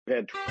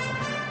had.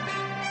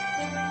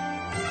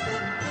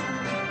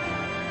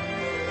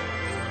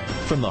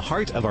 From the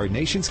heart of our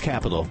nation's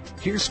capital,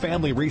 here's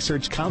Family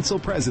Research Council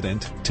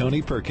President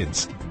Tony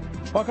Perkins.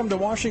 Welcome to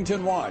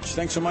Washington Watch.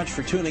 Thanks so much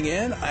for tuning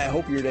in. I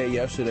hope your day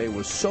yesterday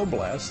was so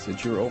blessed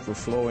that you're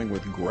overflowing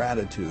with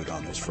gratitude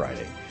on this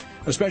Friday.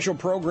 A special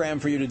program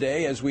for you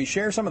today as we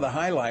share some of the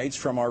highlights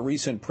from our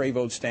recent Pray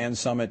Vote Stand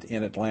Summit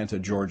in Atlanta,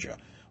 Georgia.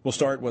 We'll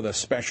start with a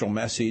special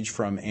message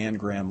from Anne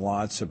Graham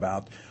Lotz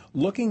about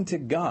looking to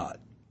God,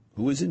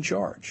 who is in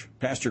charge.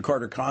 Pastor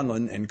Carter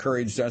Conlon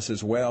encouraged us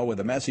as well with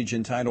a message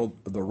entitled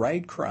The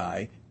Right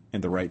Cry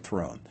and the Right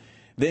Throne.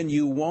 Then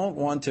you won't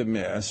want to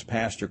miss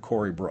Pastor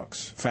Corey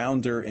Brooks,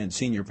 founder and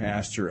senior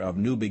pastor of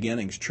New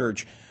Beginnings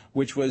Church,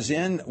 which was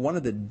in one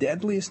of the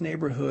deadliest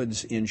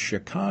neighborhoods in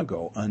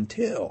Chicago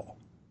until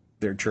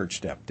their church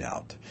stepped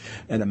out.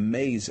 An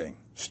amazing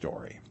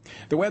story.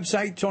 The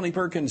website,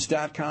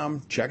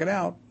 TonyPerkins.com. Check it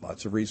out.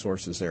 Lots of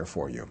resources there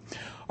for you.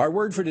 Our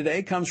word for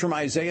today comes from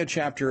Isaiah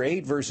chapter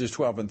 8, verses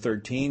 12 and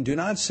 13. Do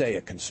not say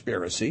a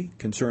conspiracy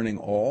concerning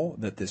all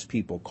that this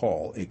people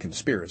call a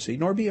conspiracy,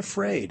 nor be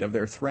afraid of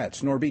their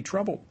threats, nor be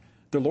troubled.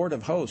 The Lord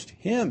of hosts,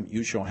 him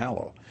you shall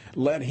hallow.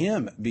 Let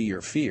him be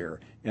your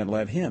fear, and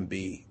let him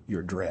be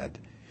your dread.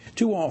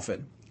 Too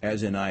often,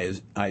 as in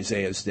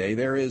Isaiah's day,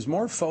 there is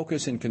more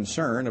focus and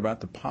concern about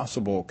the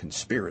possible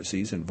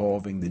conspiracies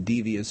involving the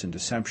devious and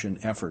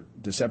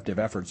deceptive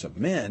efforts of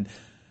men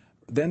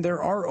than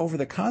there are over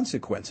the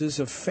consequences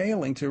of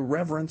failing to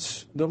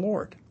reverence the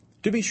Lord.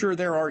 To be sure,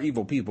 there are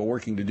evil people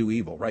working to do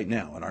evil right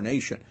now in our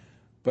nation,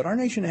 but our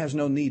nation has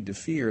no need to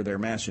fear their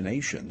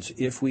machinations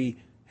if we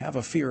have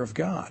a fear of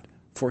God,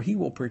 for he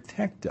will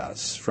protect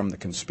us from the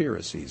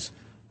conspiracies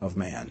of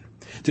man.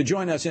 To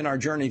join us in our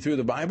journey through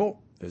the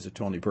Bible, visit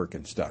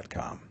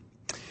TonyPerkins.com.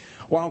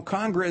 While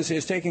Congress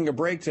is taking a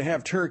break to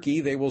have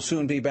turkey, they will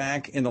soon be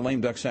back in the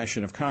lame duck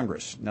session of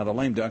Congress. Now, the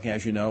lame duck,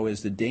 as you know,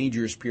 is the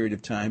dangerous period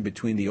of time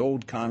between the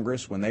old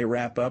Congress when they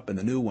wrap up and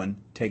the new one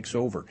takes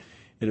over.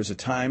 It is a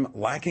time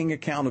lacking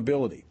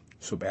accountability,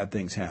 so bad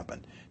things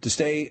happen. To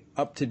stay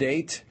up to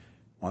date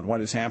on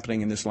what is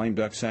happening in this lame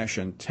duck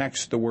session,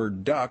 text the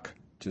word duck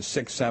to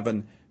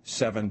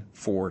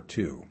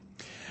 67742.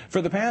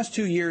 For the past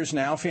 2 years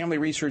now, Family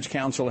Research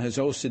Council has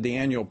hosted the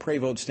annual Pray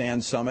Vote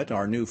Stand Summit,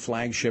 our new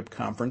flagship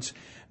conference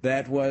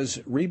that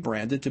was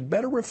rebranded to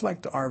better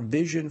reflect our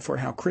vision for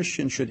how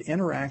Christians should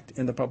interact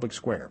in the public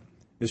square.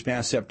 This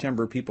past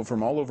September, people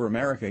from all over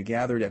America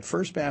gathered at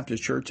First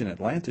Baptist Church in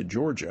Atlanta,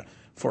 Georgia,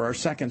 for our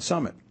second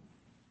summit,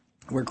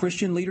 where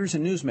Christian leaders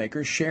and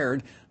newsmakers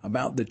shared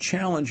about the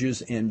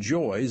challenges and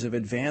joys of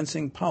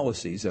advancing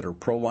policies that are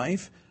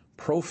pro-life,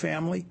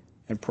 pro-family,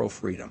 and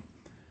pro-freedom.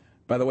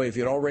 By the way, if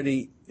you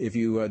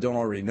don't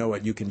already know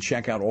it, you can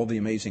check out all the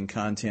amazing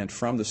content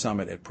from the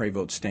summit at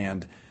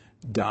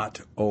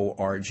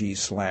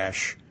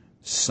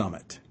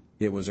prayvotestand.org/summit.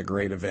 It was a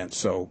great event,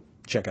 so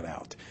check it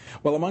out.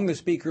 Well, among the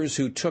speakers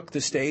who took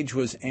the stage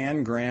was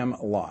Anne Graham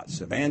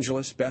Lotz,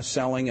 evangelist,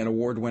 best-selling and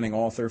award-winning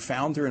author,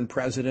 founder and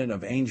president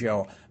of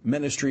Angel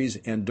Ministries,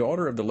 and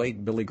daughter of the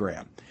late Billy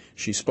Graham.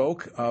 She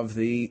spoke of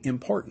the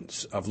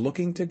importance of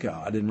looking to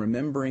God and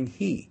remembering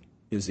He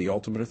is the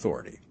ultimate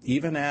authority,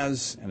 even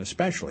as, and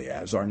especially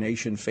as, our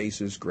nation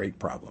faces great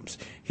problems.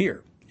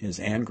 Here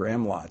is Anne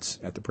Graham Lotz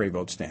at the Pray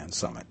Vote Stand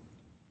Summit.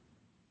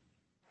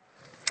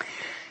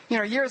 You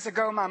know, years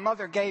ago, my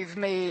mother gave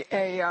me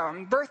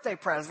a birthday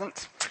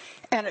present,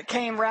 and it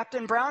came wrapped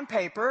in brown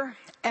paper,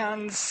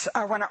 and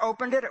when I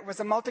opened it, it was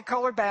a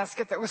multicolored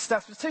basket that was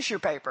stuffed with tissue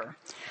paper.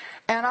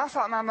 And I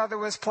thought my mother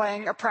was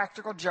playing a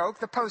practical joke.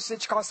 The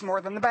postage cost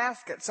more than the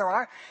basket. So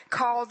I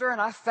called her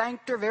and I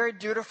thanked her very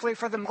dutifully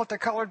for the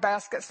multicolored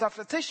basket stuffed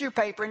with tissue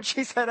paper. And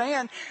she said,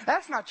 Ann,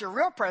 that's not your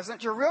real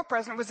present. Your real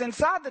present was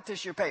inside the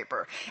tissue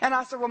paper. And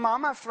I said, well,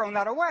 Mom, I've thrown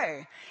that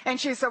away. And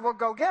she said, well,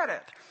 go get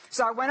it.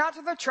 So I went out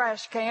to the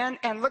trash can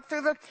and looked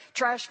through the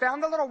trash,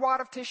 found the little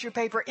wad of tissue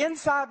paper.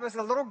 Inside was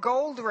a little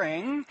gold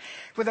ring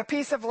with a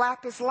piece of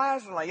lapis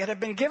lazuli. It had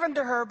been given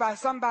to her by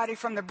somebody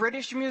from the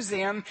British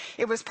Museum.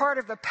 It was part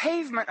of the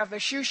pavement of the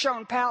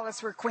Shushan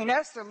Palace where Queen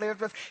Esther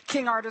lived with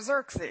King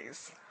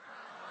Artaxerxes.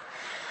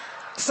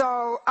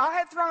 So I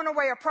had thrown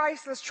away a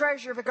priceless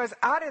treasure because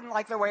I didn't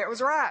like the way it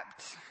was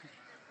wrapped.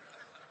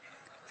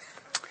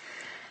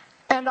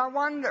 And I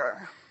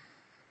wonder,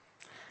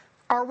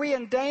 are we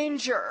in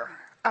danger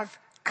of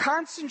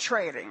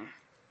concentrating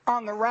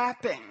on the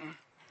wrapping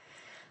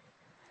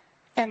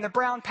and the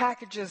brown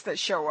packages that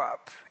show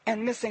up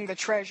and missing the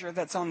treasure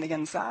that's on the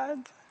inside?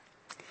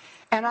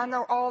 And I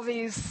know all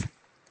these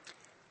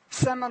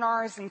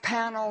seminars and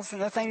panels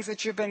and the things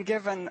that you've been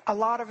given, a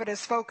lot of it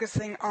is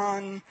focusing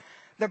on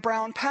the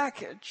brown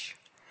package.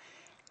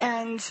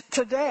 And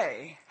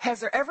today, has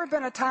there ever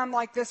been a time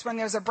like this when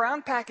there's a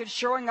brown package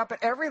showing up at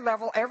every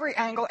level, every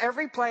angle,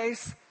 every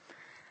place?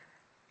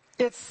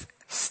 It's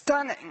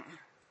stunning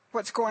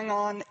what's going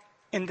on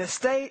in this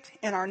state,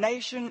 in our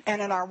nation,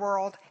 and in our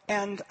world,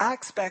 and I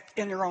expect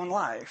in your own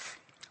life.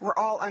 We're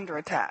all under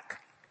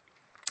attack.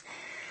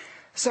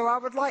 So I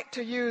would like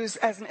to use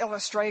as an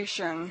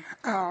illustration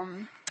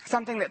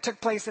something that took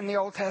place in the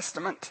Old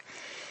Testament.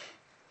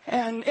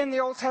 And in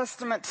the Old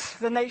Testament,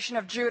 the nation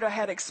of Judah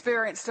had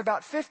experienced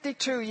about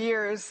 52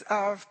 years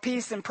of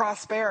peace and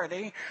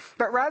prosperity.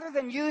 But rather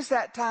than use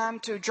that time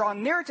to draw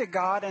near to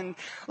God and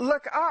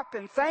look up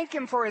and thank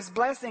Him for His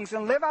blessings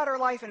and live out her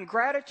life in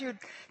gratitude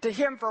to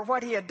Him for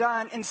what He had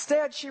done,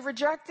 instead she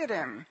rejected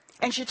Him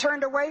and she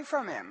turned away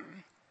from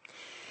Him.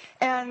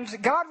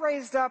 And God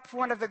raised up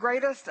one of the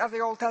greatest of the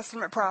Old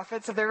Testament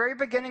prophets at the very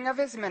beginning of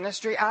his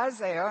ministry.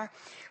 Isaiah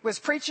was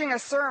preaching a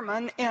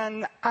sermon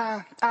in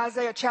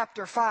Isaiah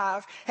chapter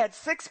 5, had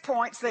 6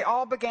 points. They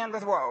all began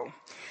with woe.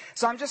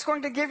 So I'm just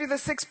going to give you the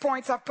 6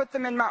 points. I've put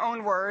them in my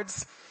own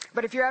words.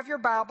 But if you have your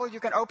Bible,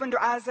 you can open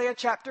to Isaiah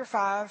chapter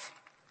 5,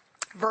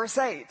 verse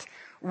 8.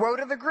 Woe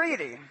to the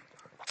greedy.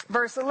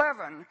 Verse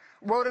 11.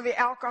 Woe to the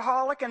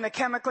alcoholic and the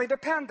chemically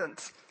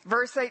dependent.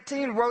 Verse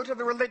 18, woe to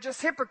the religious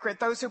hypocrite,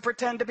 those who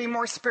pretend to be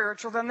more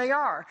spiritual than they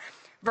are.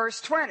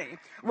 Verse 20,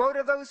 woe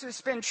to those who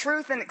spin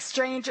truth and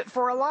exchange it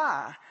for a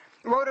lie.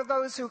 Woe to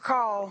those who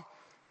call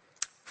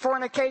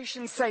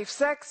fornication safe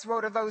sex.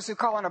 Woe to those who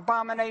call an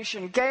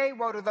abomination gay.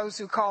 Woe to those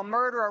who call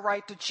murder a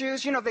right to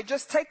choose. You know, they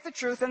just take the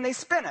truth and they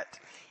spin it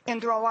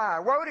into a lie.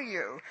 Woe to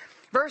you.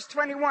 Verse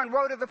 21,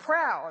 woe to the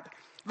proud.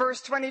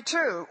 Verse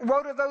 22,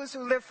 woe to those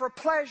who live for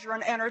pleasure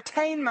and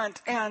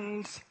entertainment.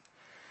 And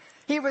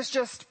he was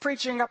just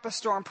preaching up a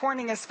storm,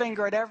 pointing his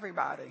finger at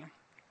everybody.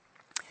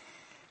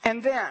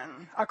 And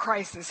then a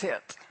crisis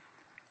hit.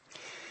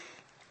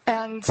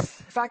 And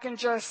if I can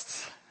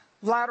just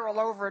lateral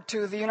over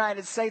to the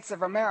United States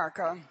of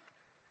America,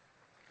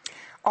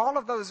 all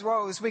of those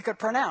woes we could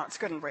pronounce,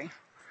 couldn't we?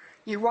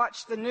 You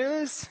watch the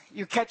news,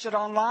 you catch it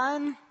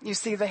online, you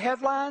see the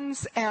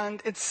headlines,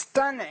 and it's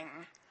stunning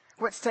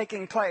what's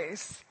taking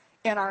place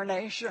in our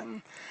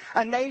nation.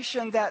 A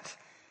nation that,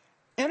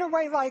 in a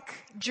way like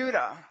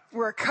Judah,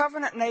 we're a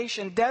covenant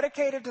nation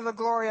dedicated to the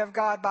glory of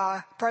God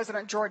by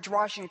President George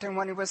Washington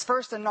when he was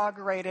first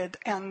inaugurated,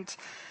 and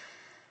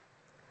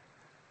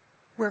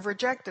we've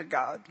rejected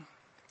God.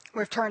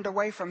 We've turned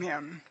away from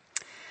Him.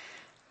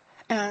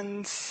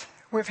 And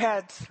we've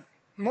had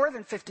more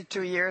than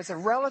 52 years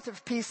of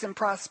relative peace and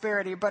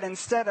prosperity, but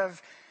instead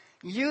of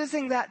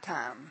using that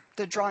time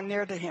to draw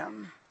near to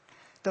Him,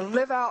 to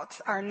live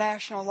out our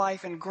national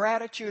life in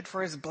gratitude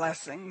for His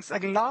blessings,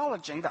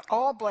 acknowledging that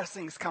all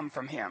blessings come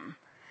from Him,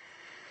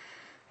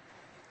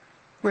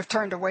 we've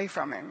turned away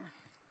from Him.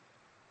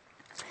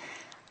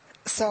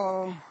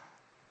 So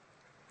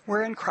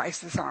we're in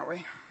crisis, aren't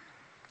we?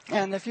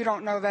 And if you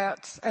don't know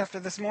that after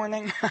this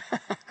morning,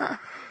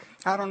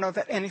 I don't know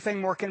that anything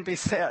more can be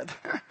said.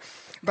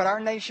 But our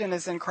nation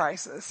is in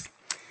crisis.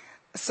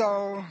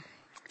 So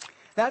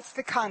that's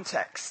the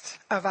context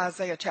of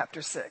Isaiah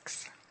chapter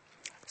 6.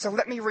 So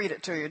let me read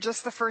it to you,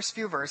 just the first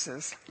few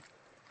verses.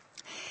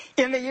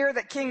 In the year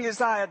that King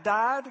Uzziah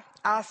died,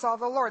 I saw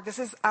the Lord. This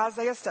is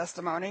Isaiah's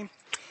testimony.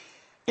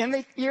 In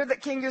the year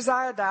that King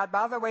Uzziah died,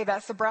 by the way,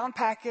 that's the brown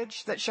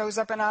package that shows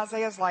up in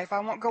Isaiah's life. I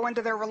won't go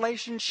into their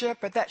relationship,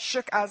 but that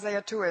shook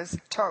Isaiah to his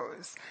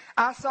toes.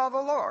 I saw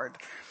the Lord.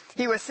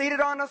 He was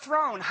seated on a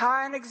throne,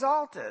 high and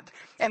exalted,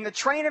 and the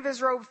train of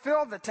his robe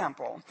filled the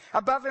temple.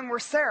 Above him were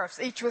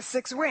seraphs, each with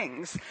 6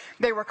 wings.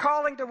 They were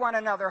calling to one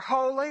another,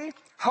 Holy,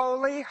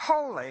 holy,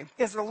 holy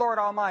is the Lord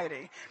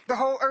Almighty. The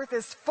whole earth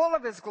is full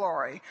of His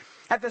glory.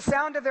 At the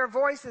sound of their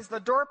voices, the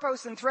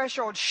doorposts and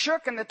thresholds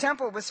shook, and the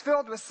temple was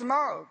filled with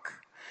smoke.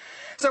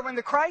 So when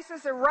the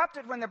crisis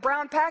erupted, when the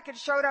brown package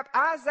showed up,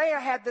 Isaiah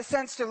had the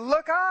sense to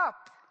look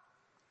up.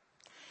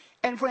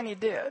 And when he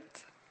did,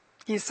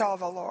 he saw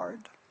the Lord.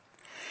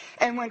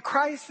 And when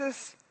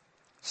crisis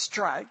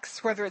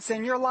strikes, whether it's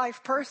in your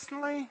life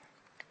personally,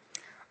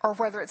 or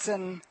whether it's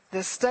in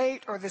this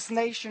state or this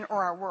nation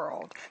or our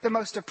world, the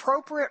most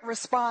appropriate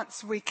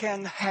response we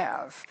can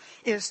have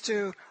is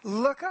to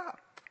look up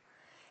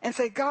and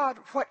say, God,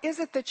 what is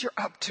it that you're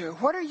up to?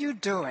 What are you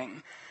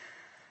doing?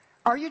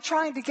 Are you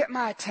trying to get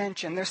my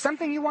attention? There's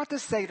something you want to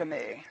say to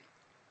me.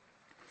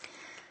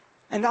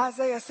 And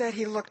Isaiah said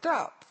he looked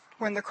up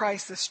when the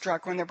crisis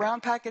struck. When the brown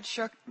package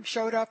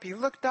showed up, he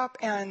looked up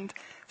and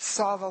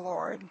saw the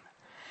Lord.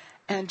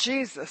 And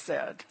Jesus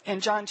said in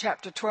John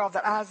chapter 12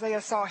 that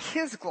Isaiah saw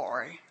His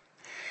glory.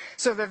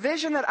 So the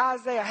vision that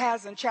Isaiah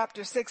has in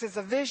chapter 6 is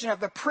a vision of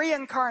the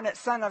pre-incarnate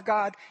Son of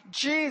God,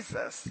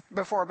 Jesus,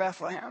 before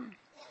Bethlehem.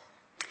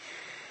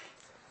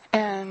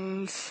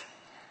 And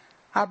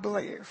I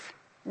believe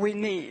we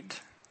need,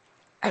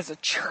 as a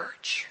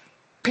church,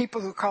 people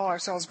who call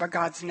ourselves by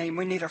God's name,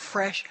 we need a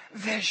fresh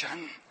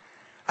vision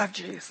of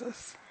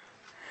Jesus.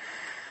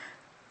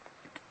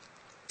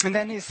 And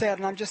then he said,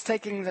 and I'm just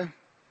taking the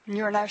New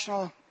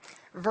International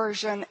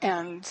Version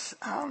and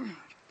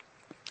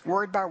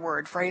word by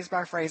word, phrase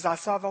by phrase, I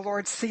saw the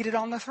Lord seated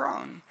on the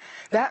throne.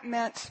 That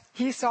meant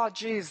he saw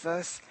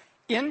Jesus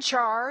in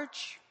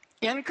charge,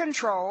 in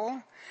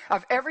control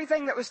of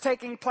everything that was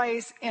taking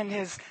place in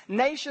his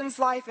nation's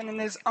life and in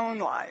his own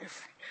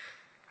life.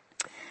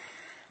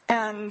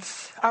 And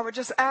I would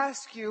just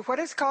ask you, what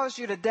has caused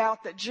you to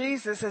doubt that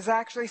Jesus is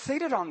actually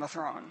seated on the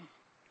throne?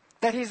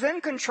 That He's in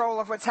control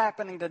of what's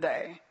happening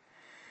today?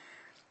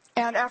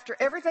 And after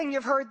everything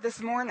you've heard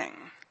this morning,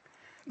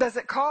 does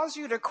it cause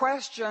you to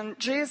question,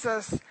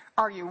 Jesus,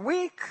 are you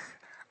weak?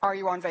 Are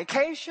you on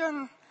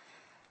vacation?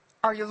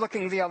 Are you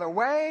looking the other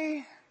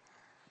way?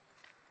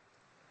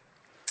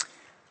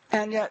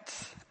 And yet,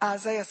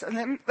 Isaiah said,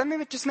 let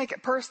me just make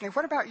it personally.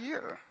 What about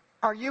you?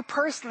 Are you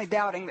personally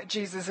doubting that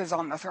Jesus is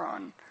on the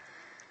throne?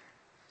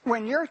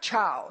 When your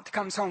child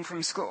comes home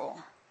from school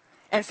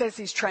and says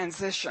he's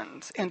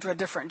transitioned into a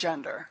different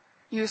gender,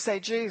 you say,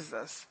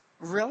 Jesus,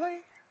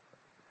 really?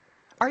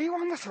 Are you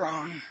on the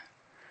throne?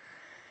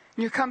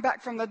 You come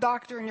back from the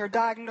doctor and you're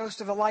diagnosed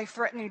with a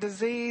life-threatening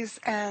disease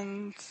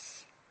and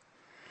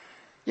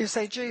you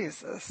say,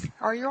 Jesus,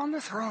 are you on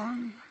the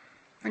throne?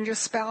 And your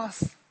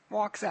spouse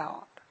walks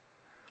out,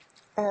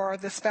 or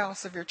the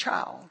spouse of your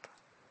child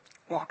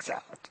walks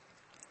out,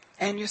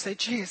 and you say,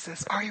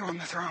 Jesus, are you on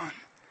the throne?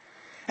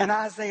 And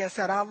Isaiah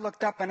said, I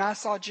looked up and I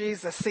saw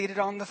Jesus seated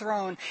on the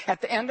throne.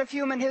 At the end of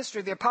human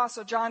history, the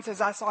Apostle John says,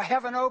 I saw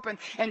heaven open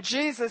and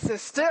Jesus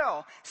is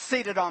still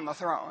seated on the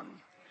throne.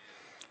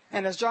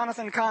 And as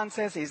Jonathan Cahn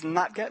says, he's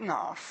not getting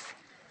off.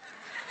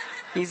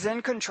 He's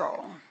in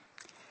control.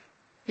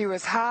 He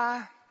was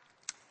high,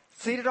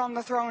 seated on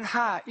the throne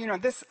high. You know,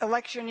 this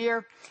election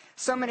year,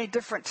 so many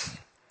different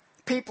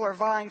people are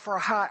vying for a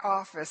high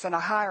office and a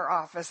higher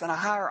office and a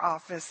higher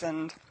office.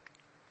 And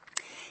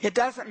it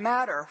doesn't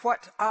matter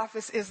what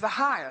office is the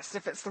highest,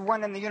 if it's the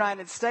one in the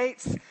United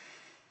States,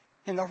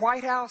 in the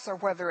White House, or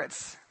whether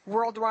it's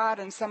worldwide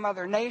in some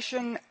other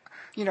nation.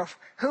 You know,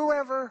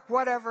 whoever,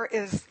 whatever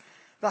is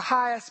the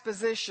highest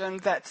position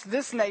that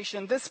this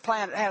nation, this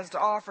planet has to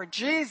offer,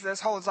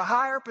 Jesus holds a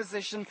higher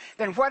position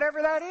than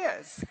whatever that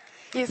is.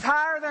 He's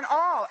higher than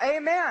all.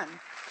 Amen.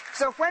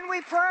 So when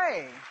we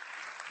pray,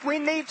 we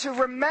need to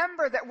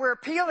remember that we're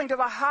appealing to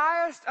the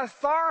highest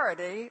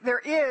authority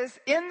there is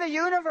in the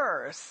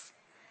universe.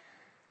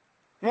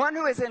 One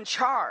who is in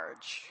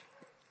charge.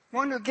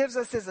 One who gives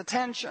us his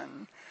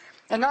attention.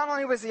 And not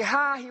only was he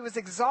high, he was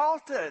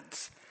exalted.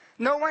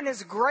 No one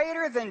is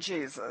greater than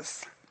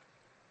Jesus.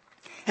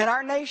 And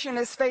our nation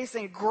is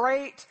facing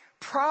great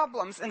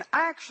problems. And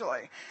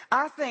actually,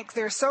 I think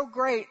they're so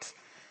great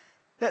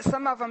that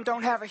some of them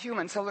don't have a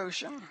human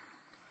solution.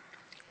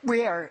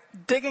 We are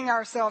digging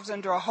ourselves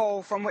into a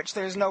hole from which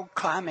there's no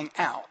climbing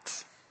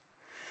out.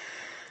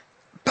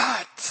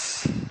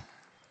 But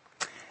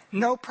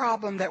no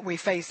problem that we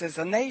face as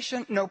a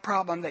nation, no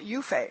problem that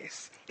you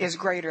face is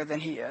greater than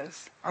he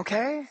is.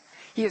 Okay?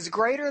 He is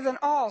greater than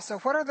all. So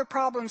what are the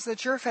problems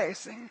that you're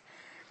facing?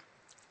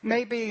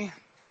 Maybe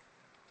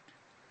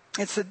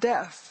it's a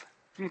death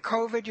from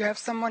COVID. You have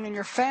someone in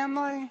your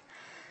family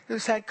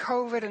who's had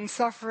COVID and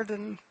suffered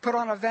and put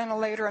on a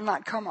ventilator and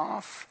not come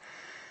off.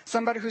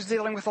 Somebody who's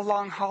dealing with a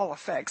long haul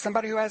effect.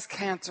 Somebody who has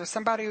cancer.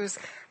 Somebody who's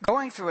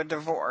going through a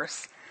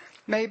divorce.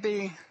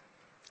 Maybe,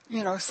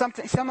 you know,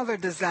 some other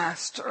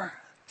disaster.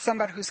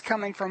 Somebody who's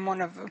coming from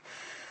one of the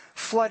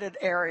flooded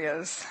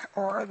areas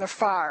or the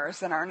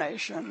fires in our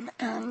nation.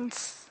 And,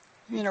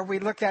 you know, we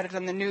look at it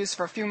in the news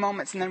for a few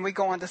moments and then we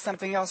go on to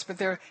something else,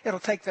 but it'll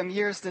take them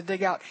years to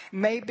dig out.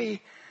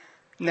 Maybe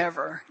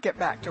never get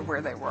back to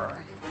where they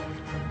were.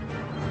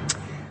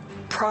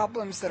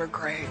 Problems that are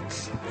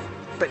great,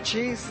 but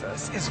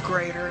Jesus is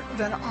greater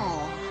than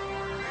all.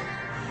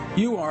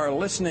 You are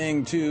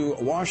listening to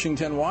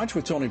Washington Watch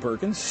with Tony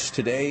Perkins.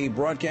 Today,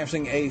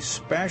 broadcasting a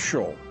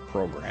special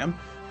program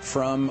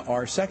from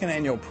our second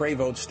annual Pray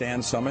Vote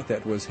Stand Summit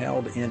that was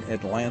held in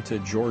Atlanta,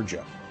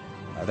 Georgia.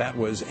 That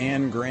was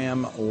Anne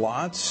Graham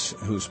Lotz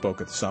who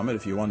spoke at the summit.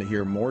 If you want to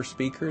hear more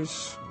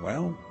speakers,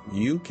 well,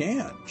 you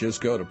can.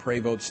 Just go to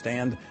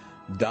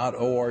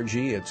PrayVoteStand.org.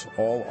 It's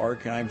all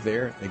archived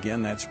there.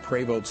 Again, that's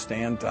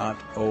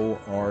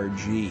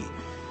PrayVoteStand.org.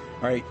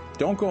 All right,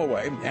 don't go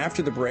away.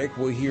 After the break,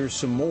 we'll hear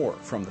some more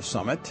from the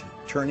summit,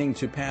 turning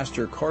to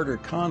Pastor Carter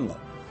Conlon,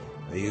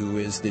 who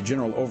is the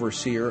general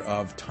overseer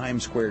of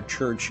Times Square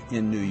Church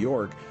in New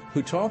York,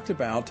 who talked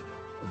about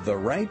the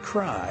right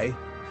cry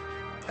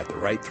at the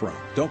right throne.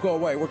 Don't go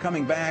away. We're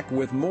coming back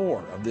with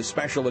more of this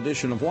special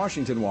edition of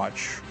Washington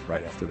Watch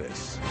right after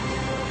this.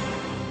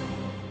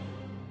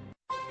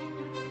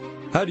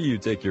 How do you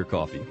take your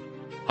coffee?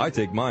 I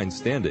take mine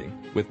standing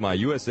with my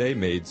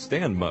USA-made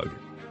stand mug.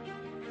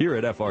 Here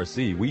at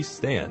FRC, we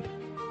stand.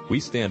 We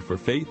stand for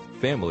faith,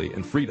 family,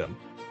 and freedom.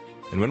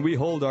 And when we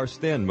hold our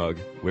stand mug,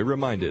 we're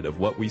reminded of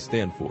what we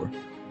stand for.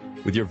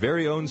 With your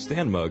very own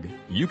stand mug,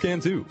 you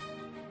can too.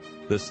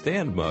 The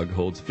stand mug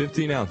holds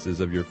 15 ounces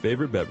of your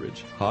favorite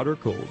beverage, hot or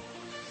cold.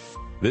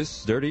 This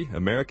sturdy,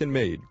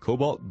 American-made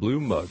cobalt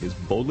blue mug is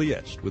boldly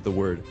etched with the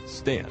word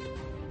STAND.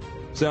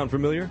 Sound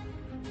familiar?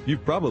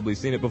 You've probably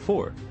seen it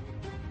before.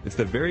 It's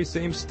the very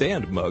same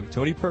stand mug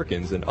Tony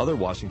Perkins and other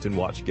Washington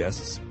Watch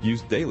guests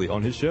use daily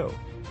on his show.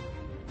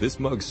 This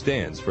mug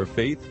stands for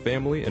faith,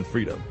 family, and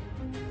freedom.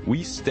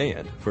 We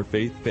stand for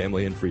faith,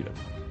 family, and freedom.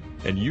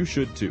 And you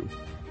should too,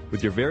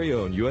 with your very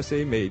own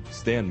USA-made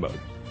stand mug.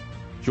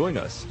 Join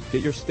us.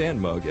 Get your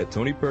stand mug at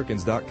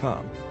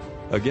TonyPerkins.com.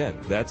 Again,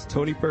 that's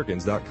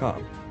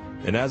TonyPerkins.com.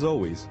 And as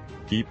always,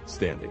 keep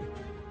standing.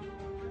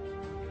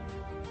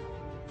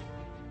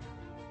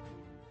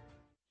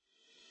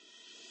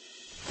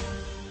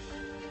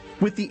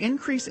 With the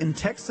increase in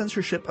tech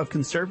censorship of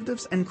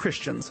conservatives and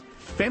Christians,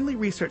 Family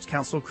Research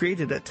Council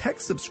created a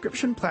tech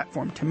subscription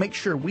platform to make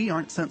sure we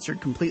aren't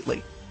censored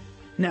completely.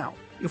 Now,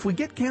 if we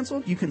get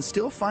canceled, you can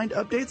still find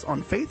updates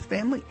on faith,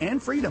 family,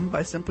 and freedom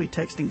by simply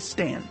texting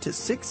STAND to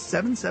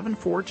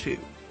 67742.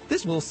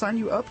 This will sign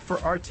you up for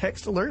our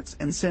text alerts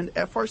and send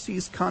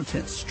FRC's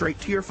content straight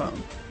to your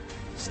phone.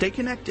 Stay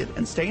connected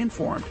and stay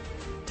informed.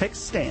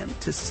 Text STAND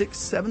to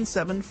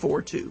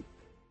 67742.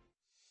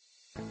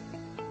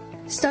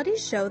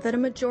 Studies show that a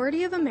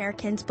majority of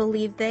Americans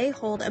believe they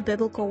hold a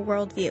biblical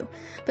worldview,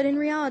 but in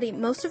reality,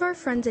 most of our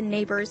friends and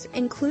neighbors,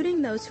 including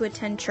those who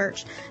attend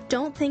church,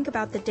 don't think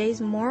about the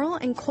day's moral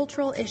and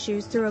cultural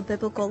issues through a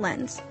biblical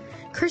lens.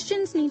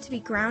 Christians need to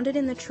be grounded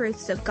in the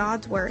truths of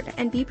God's Word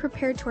and be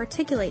prepared to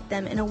articulate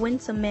them in a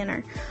winsome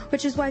manner,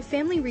 which is why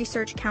Family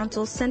Research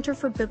Council's Center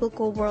for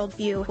Biblical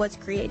Worldview was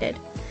created.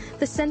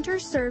 The center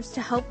serves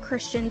to help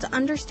Christians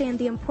understand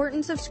the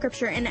importance of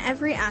Scripture in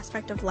every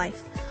aspect of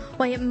life,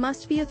 why it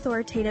must be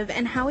authoritative,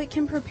 and how it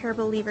can prepare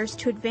believers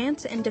to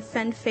advance and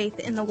defend faith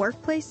in the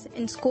workplace,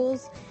 in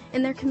schools,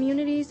 in their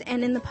communities,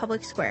 and in the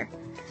public square.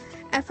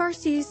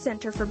 FRC's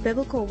Center for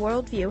Biblical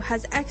Worldview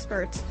has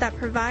experts that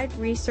provide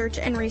research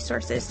and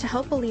resources to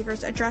help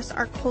believers address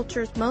our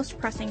culture's most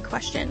pressing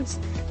questions.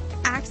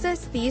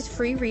 Access these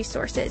free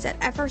resources at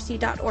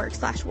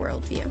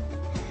frc.org/worldview.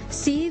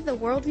 See the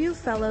Worldview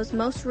Fellow's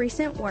most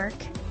recent work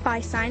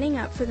by signing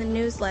up for the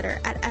newsletter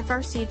at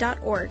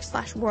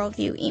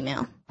frc.org/worldview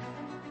email.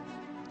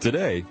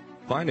 Today,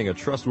 finding a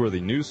trustworthy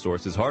news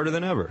source is harder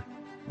than ever.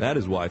 That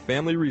is why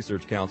Family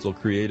Research Council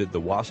created the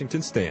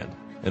Washington Stand,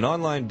 an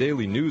online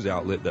daily news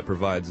outlet that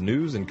provides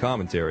news and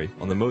commentary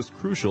on the most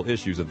crucial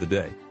issues of the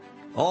day,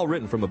 all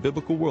written from a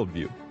biblical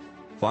worldview.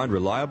 Find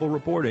reliable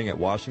reporting at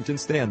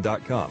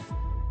WashingtonStand.com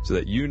so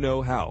that you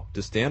know how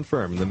to stand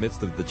firm in the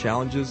midst of the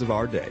challenges of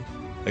our day.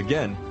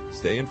 Again,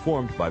 stay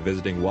informed by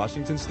visiting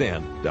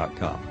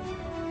WashingtonStand.com.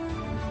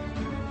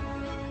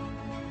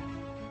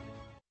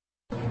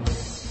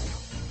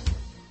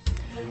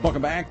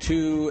 Welcome back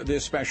to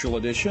this special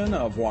edition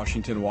of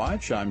Washington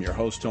Watch. I'm your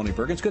host, Tony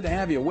Perkins. Good to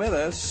have you with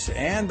us.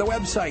 And the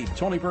website,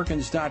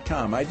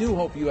 TonyPerkins.com. I do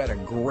hope you had a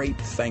great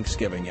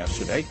Thanksgiving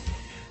yesterday.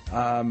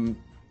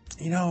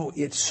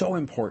 It's so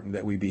important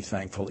that we be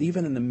thankful,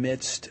 even in the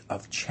midst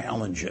of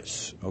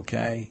challenges,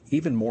 okay?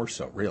 Even more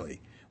so,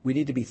 really. We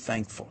need to be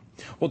thankful.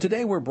 Well,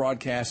 today we're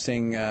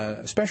broadcasting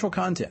special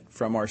content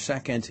from our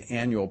second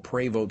annual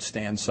Pray, Vote,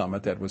 Stand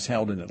Summit that was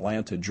held in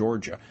Atlanta,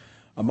 Georgia.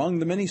 Among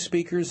the many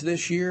speakers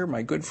this year,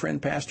 my good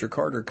friend Pastor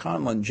Carter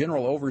Conlon,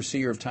 General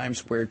Overseer of Times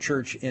Square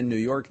Church in New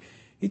York,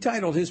 he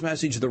titled his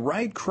message, The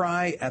Right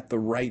Cry at the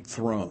Right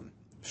Throne,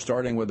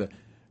 starting with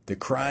the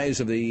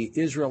cries of the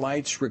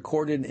Israelites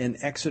recorded in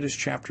Exodus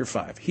chapter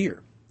 5.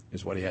 Here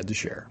is what he had to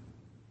share.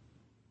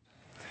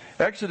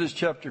 Exodus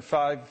chapter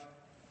 5,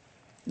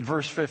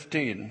 verse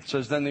 15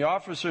 says, Then the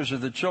officers of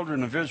the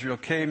children of Israel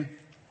came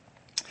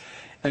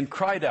and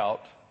cried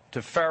out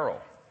to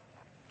Pharaoh,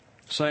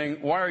 saying,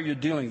 Why are you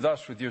dealing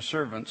thus with your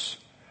servants?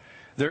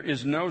 There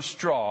is no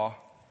straw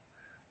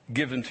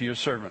given to your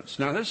servants.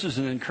 Now, this is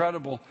an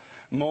incredible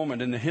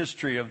moment in the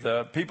history of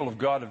the people of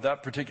God of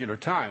that particular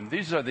time.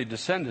 These are the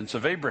descendants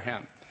of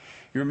Abraham.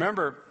 You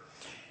remember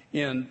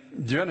in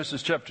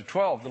Genesis chapter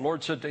 12, the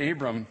Lord said to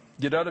Abram,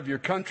 Get out of your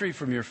country,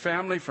 from your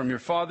family, from your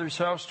father's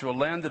house, to a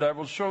land that I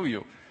will show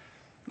you.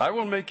 I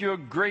will make you a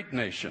great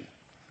nation.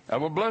 I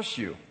will bless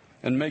you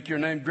and make your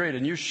name great,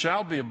 and you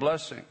shall be a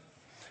blessing.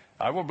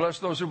 I will bless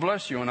those who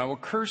bless you, and I will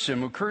curse him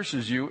who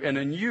curses you, and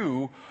in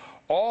you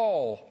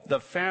all the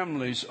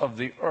families of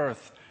the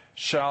earth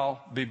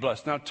shall be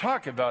blessed. Now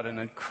talk about an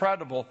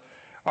incredible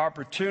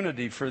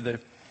opportunity for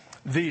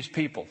these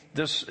people.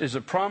 This is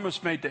a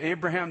promise made to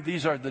Abraham.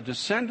 These are the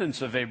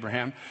descendants of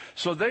Abraham,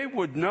 so they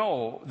would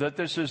know that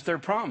this is their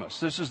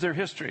promise. This is their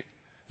history.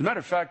 As a matter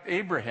of fact,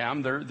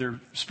 Abraham, their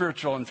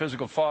spiritual and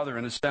physical father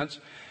in a sense,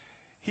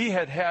 he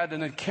had had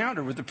an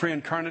encounter with the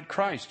pre-incarnate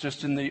Christ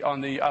just on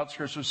the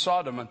outskirts of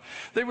Sodom. And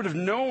they would have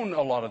known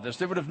a lot of this.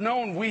 They would have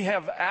known we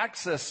have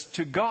access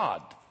to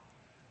God.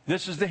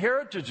 This is the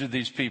heritage of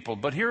these people.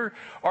 But here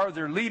are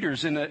their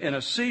leaders in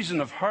a season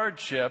of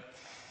hardship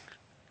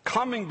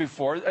coming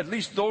before, at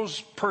least those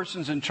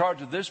persons in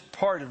charge of this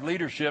part of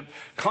leadership,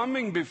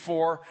 coming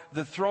before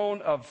the throne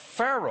of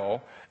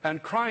Pharaoh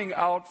and crying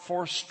out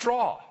for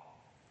straw.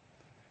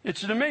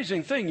 It's an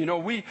amazing thing. You know,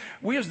 we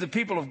as the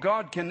people of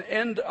God can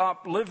end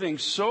up living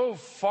so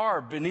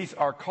far beneath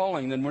our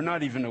calling that we're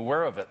not even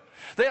aware of it.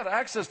 They had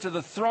access to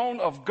the throne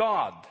of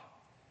God.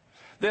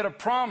 They had a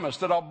promise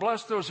that I'll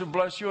bless those who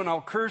bless you and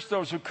I'll curse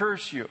those who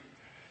curse you.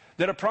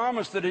 They had a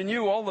promise that in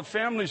you all the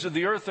families of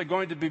the earth are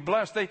going to be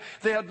blessed. They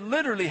had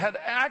literally had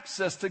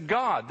access to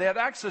God. They had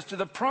access to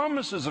the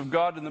promises of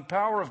God and the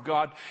power of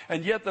God.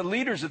 And yet the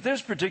leaders at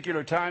this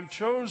particular time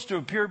chose to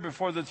appear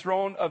before the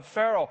throne of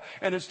Pharaoh.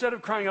 And instead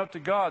of crying out to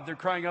God, they're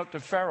crying out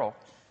to Pharaoh.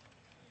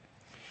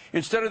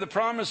 Instead of the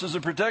promises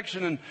of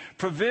protection and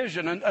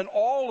provision and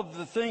all of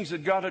the things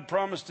that God had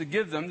promised to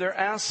give them, they're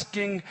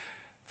asking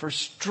for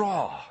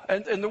straw.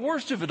 And the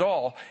worst of it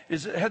all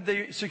is that had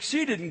they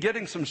succeeded in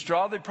getting some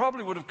straw, they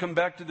probably would have come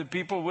back to the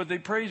people with a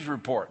praise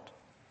report.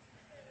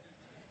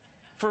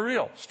 For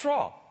real,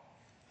 straw.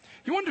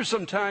 You wonder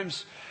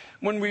sometimes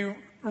when we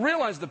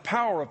realize the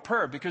power of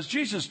prayer, because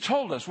Jesus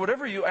told us,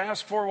 whatever you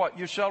ask for, what?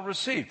 You shall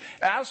receive.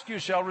 Ask, you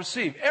shall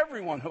receive.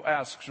 Everyone who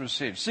asks,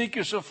 receives. Seek,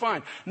 you shall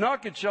find.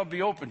 Knock, it shall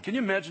be opened. Can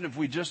you imagine if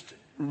we just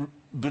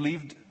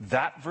believed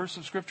that verse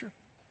of Scripture?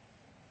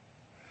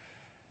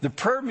 The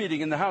prayer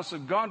meeting in the house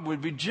of God would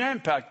be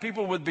jam-packed.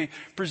 People would be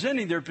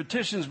presenting their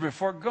petitions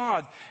before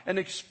God and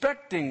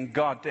expecting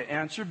God to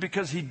answer,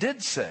 because He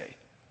did say,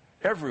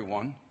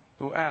 everyone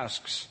who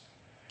asks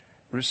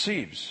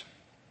receives.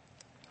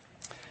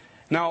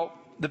 Now,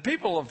 the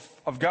people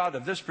of God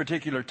of this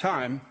particular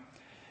time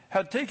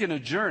had taken a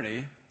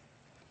journey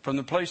from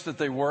the place that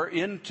they were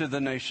into the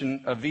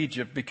nation of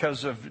Egypt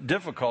because of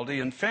difficulty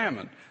and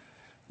famine.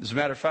 As a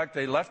matter of fact,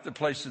 they left the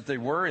place that they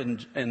were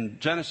in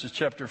Genesis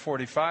chapter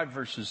 45,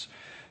 verses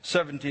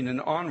 17 and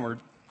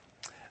onward.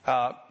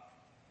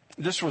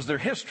 This was their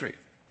history.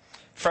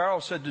 Pharaoh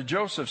said to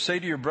Joseph, say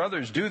to your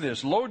brothers, do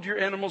this, load your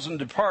animals and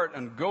depart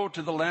and go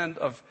to the land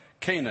of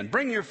Canaan.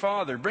 Bring your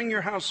father, bring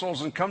your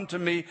households and come to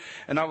me,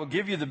 and I will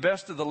give you the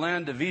best of the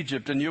land of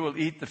Egypt, and you will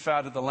eat the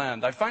fat of the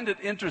land. I find it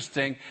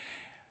interesting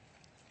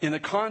in the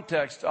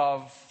context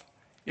of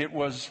it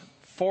was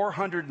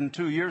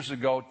 402 years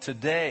ago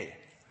today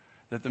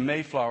that the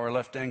Mayflower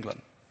left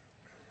England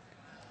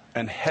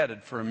and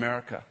headed for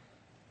America.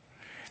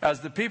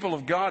 As the people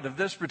of God of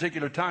this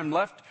particular time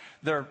left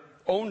their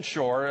own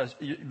shore, as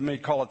you may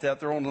call it that,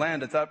 their own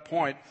land at that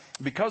point,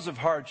 because of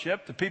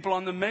hardship, the people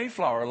on the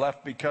Mayflower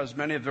left because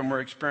many of them were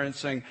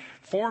experiencing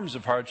forms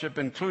of hardship,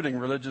 including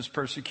religious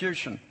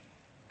persecution.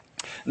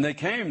 And they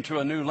came to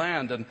a new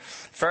land, and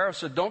Pharaoh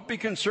said, don't be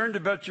concerned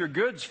about your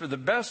goods, for the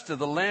best of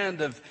the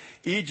land of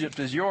Egypt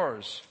is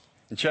yours.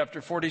 In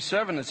chapter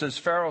 47, it says,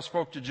 Pharaoh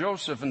spoke to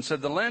Joseph and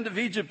said, the land of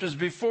Egypt is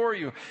before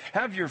you.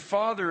 Have your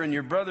father and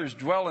your brothers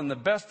dwell in the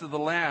best of the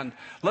land.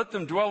 Let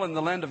them dwell in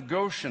the land of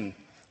Goshen.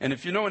 And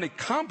if you know any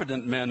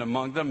competent men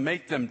among them,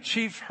 make them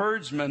chief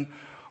herdsmen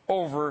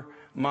over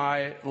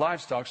my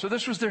livestock. So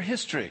this was their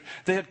history.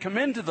 They had come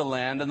into the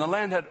land, and the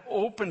land had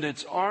opened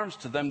its arms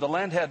to them. The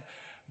land had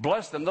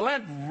blessed them. The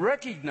land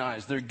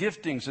recognized their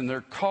giftings and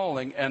their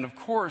calling, and of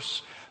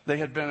course, they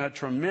had been a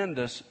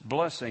tremendous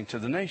blessing to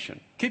the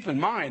nation. Keep in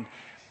mind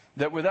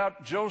that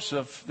without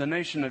Joseph, the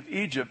nation of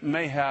Egypt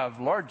may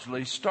have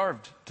largely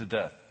starved to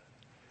death.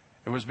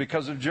 It was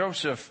because of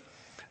Joseph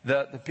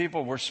that the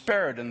people were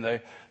spared, and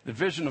the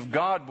vision of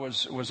God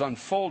was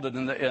unfolded,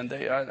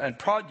 and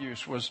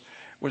produce was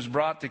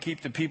brought to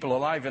keep the people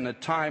alive in a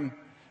time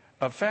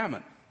of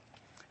famine.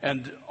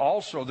 And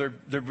also there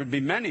would be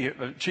many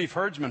chief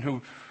herdsmen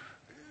who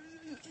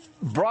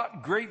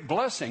brought great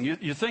blessing.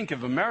 You think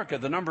of America,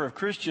 the number of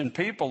Christian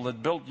people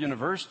that built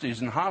universities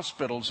and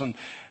hospitals and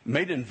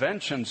made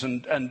inventions,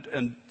 and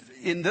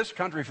in this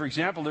country, for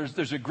example,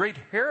 there's a great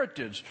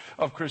heritage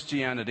of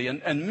Christianity,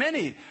 and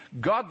many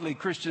godly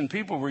Christian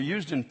people were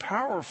used in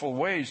powerful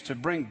ways to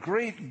bring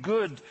great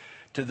good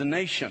to the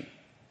nation.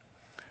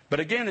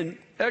 But again, in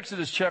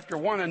Exodus chapter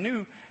 1, a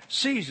new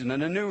season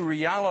and a new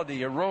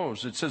reality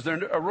arose. It says, there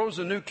arose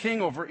a new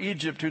king over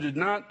Egypt who did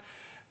not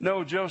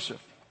know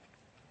Joseph.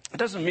 It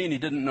doesn't mean he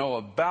didn't know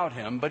about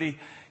him, but he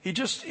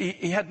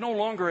had no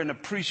longer an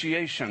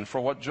appreciation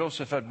for what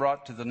Joseph had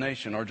brought to the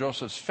nation, or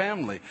Joseph's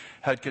family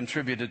had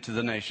contributed to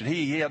the nation.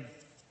 He had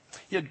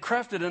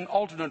crafted an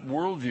alternate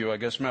worldview, I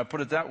guess, may I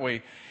put it that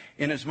way,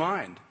 in his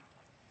mind.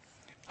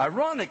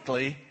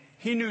 Ironically,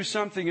 he knew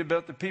something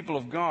about the people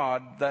of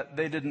God that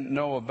they didn't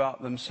know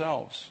about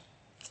themselves.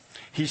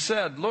 He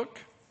said, look,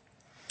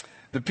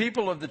 the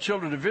people of the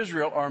children of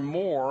Israel are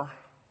more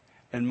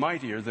and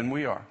mightier than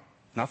we are.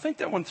 Now think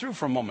that one through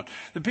for a moment.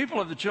 The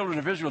people of the children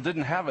of Israel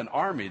didn't have an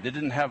army. They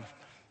didn't have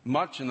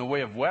much in the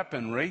way of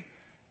weaponry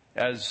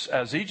as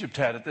Egypt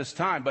had at this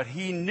time. But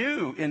he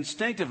knew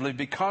instinctively,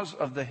 because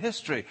of the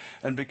history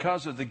and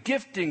because of the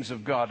giftings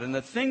of God and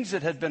the things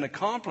that had been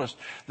accomplished,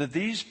 that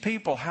these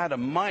people had a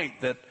might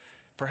that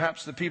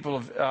perhaps the people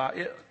of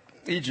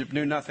Egypt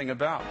knew nothing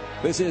about.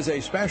 This is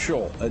a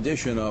special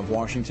edition of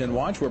Washington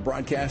Watch. We're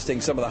broadcasting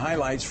some of the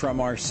highlights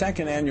from our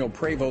second annual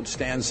Pray Vote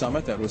Stand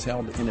Summit that was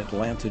held in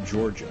Atlanta,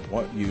 Georgia.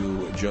 What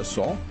you just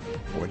saw,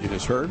 what you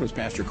just heard, was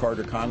Pastor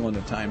Carter Conlon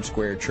of Times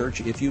Square Church.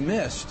 If you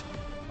missed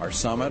our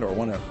summit or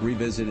want to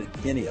revisit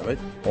any of it,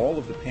 all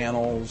of the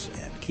panels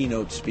and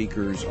keynote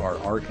speakers are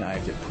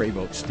archived at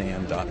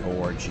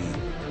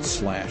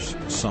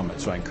prayvotestand.org/summit.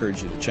 So I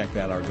encourage you to check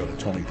that out or go to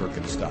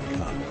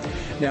tonyperkins.com.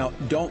 Now,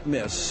 don't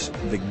miss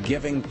the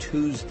Giving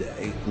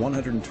Tuesday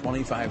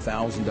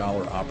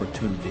 $125,000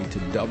 opportunity to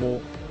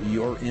double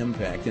your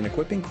impact in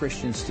equipping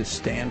Christians to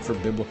stand for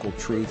biblical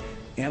truth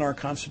and our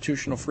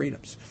constitutional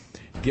freedoms.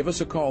 Give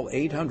us a call,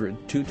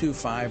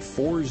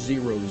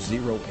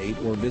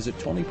 800-225-4008, or visit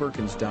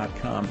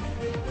tonyperkins.com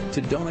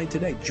to donate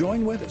today.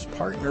 Join with us.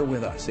 Partner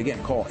with us.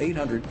 Again, call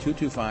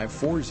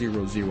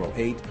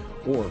 800-225-4008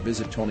 or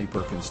visit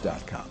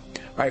tonyperkins.com.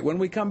 All right, when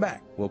we come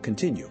back, we'll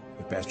continue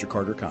with Pastor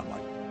Carter Conlon.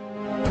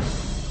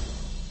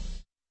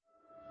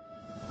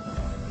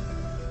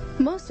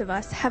 Most of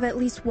us have at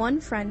least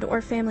one friend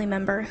or family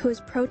member who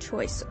is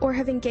pro-choice or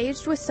have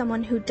engaged with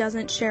someone who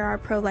doesn't share our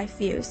pro-life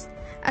views.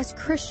 As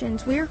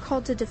Christians, we are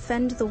called to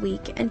defend the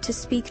weak and to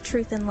speak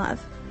truth in love.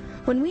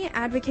 When we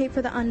advocate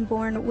for the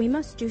unborn, we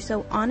must do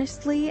so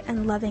honestly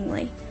and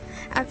lovingly.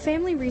 At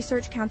Family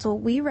Research Council,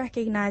 we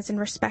recognize and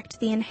respect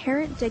the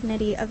inherent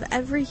dignity of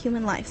every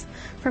human life,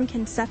 from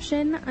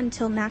conception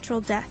until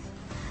natural death.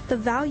 The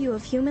value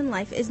of human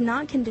life is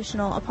not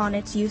conditional upon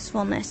its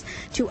usefulness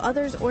to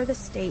others or the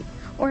state,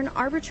 or an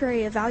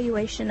arbitrary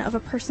evaluation of a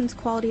person's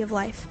quality of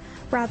life.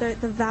 Rather,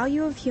 the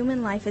value of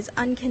human life is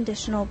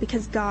unconditional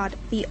because God,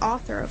 the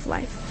author of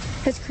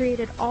life, has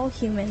created all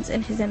humans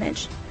in His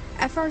image.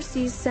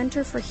 FRC's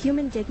Center for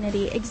Human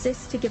Dignity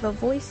exists to give a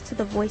voice to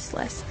the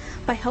voiceless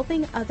by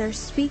helping others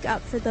speak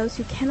up for those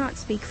who cannot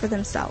speak for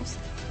themselves.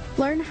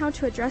 Learn how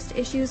to address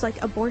issues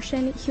like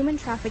abortion, human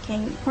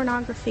trafficking,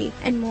 pornography,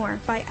 and more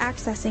by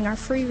accessing our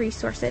free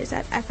resources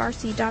at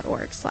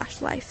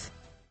frc.org/life.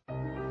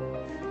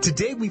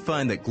 Today we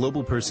find that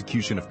global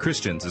persecution of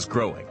Christians is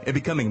growing and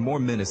becoming more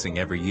menacing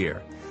every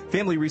year.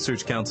 Family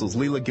Research Council's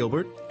Leila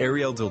Gilbert,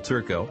 Ariel Del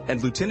Turco,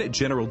 and Lieutenant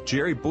General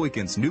Jerry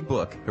Boykin's new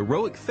book,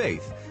 Heroic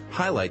Faith,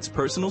 highlights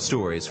personal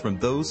stories from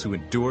those who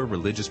endure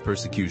religious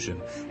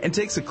persecution and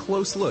takes a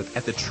close look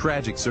at the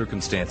tragic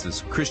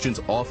circumstances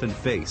Christians often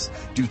face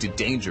due to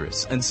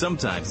dangerous and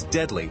sometimes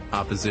deadly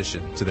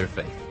opposition to their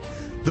faith.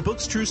 The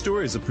book's true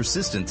stories of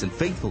persistence and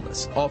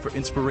faithfulness offer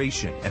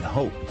inspiration and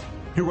hope.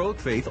 Heroic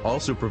Faith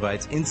also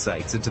provides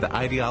insights into the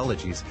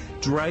ideologies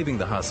driving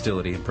the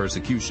hostility and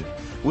persecution,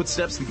 what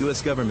steps the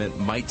U.S. government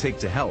might take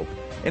to help,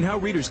 and how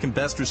readers can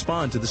best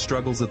respond to the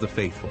struggles of the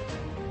faithful.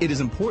 It is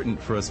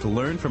important for us to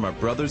learn from our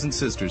brothers and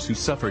sisters who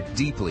suffer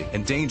deeply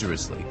and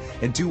dangerously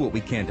and do what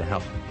we can to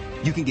help.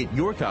 You can get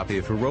your copy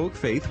of Heroic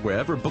Faith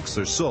wherever books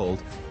are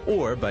sold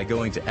or by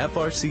going to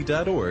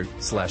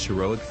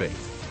frc.org/heroic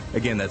faith.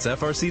 Again, that's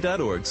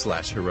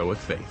frc.org/heroic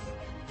faith.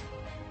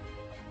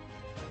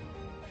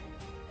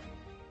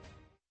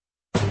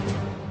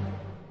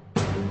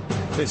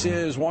 This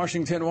is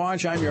Washington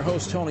Watch. I'm your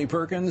host, Tony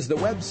Perkins. The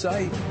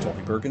website,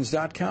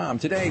 TonyPerkins.com.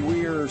 Today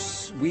we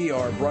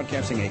are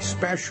broadcasting a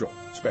special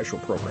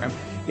program.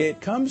 It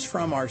comes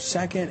from our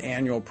second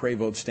annual Pray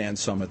Vote Stand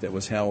Summit that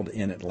was held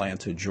in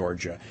Atlanta,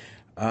 Georgia.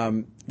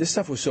 This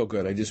stuff was so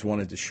good, I just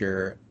wanted to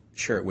share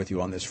it with you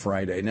on this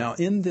Friday. Now,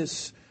 in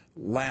this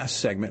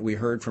last segment, we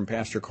heard from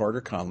Pastor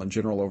Carter Conlon,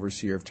 General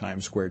Overseer of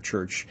Times Square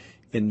Church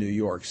in New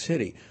York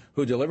City,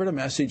 who delivered a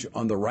message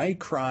on the right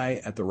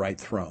cry at the right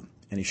throne.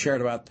 And he shared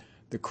about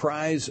the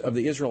cries of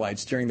the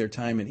Israelites during their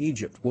time in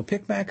Egypt. We'll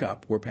pick back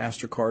up where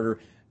Pastor Carter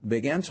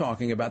began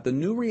talking about the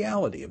new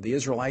reality of the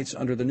Israelites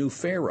under the new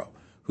Pharaoh,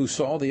 who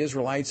saw the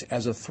Israelites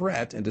as a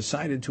threat and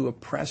decided to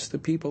oppress the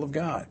people of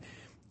God.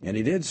 And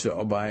he did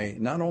so by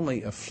not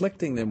only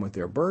afflicting them with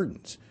their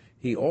burdens,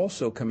 he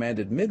also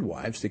commanded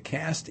midwives to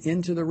cast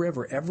into the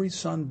river every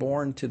son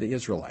born to the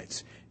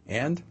Israelites.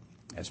 And,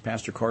 as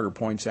Pastor Carter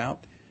points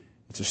out,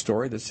 it's a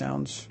story that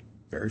sounds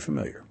very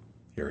familiar.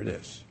 Here it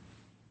is.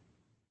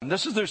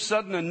 This is their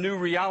sudden and new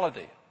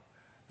reality.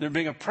 They're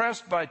being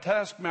oppressed by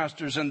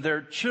taskmasters, and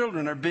their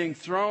children are being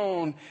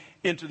thrown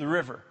into the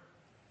river.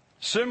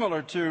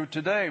 Similar to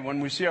today when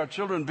we see our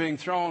children being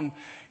thrown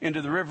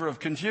into the river of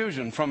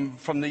confusion,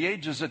 from the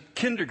ages at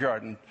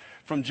kindergarten,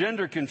 from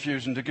gender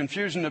confusion to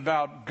confusion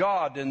about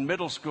God in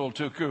middle school,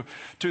 to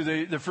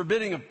the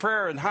forbidding of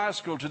prayer in high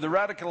school, to the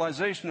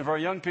radicalization of our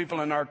young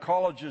people in our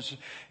colleges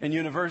and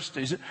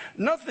universities.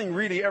 Nothing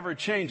really ever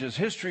changes.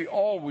 History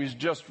always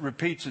just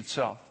repeats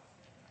itself.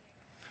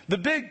 The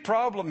big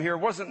problem here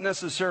wasn't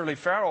necessarily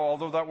Pharaoh,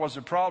 although that was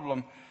a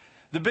problem.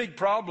 The big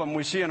problem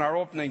we see in our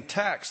opening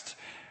text,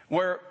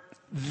 where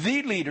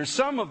the leaders,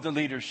 some of the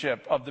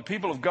leadership of the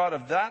people of God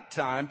of that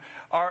time,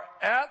 are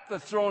at the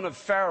throne of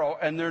Pharaoh,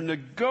 and they're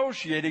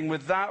negotiating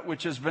with that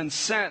which has been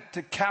sent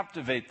to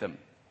captivate them.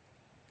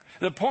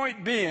 The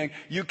point being,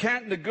 you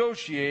can't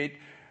negotiate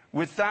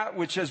with that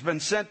which has been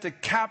sent to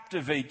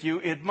captivate you.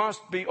 It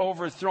must be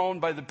overthrown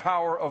by the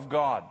power of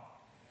God.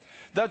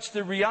 That's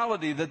the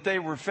reality that they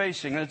were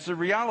facing. And it's the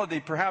reality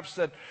perhaps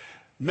that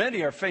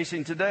many are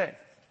facing today.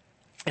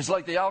 It's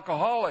like the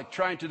alcoholic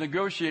trying to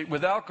negotiate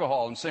with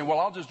alcohol and saying, well,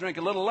 I'll just drink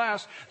a little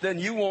less, then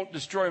you won't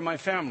destroy my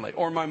family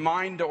or my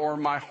mind or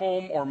my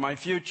home or my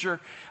future.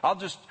 I'll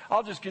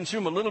just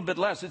consume a little bit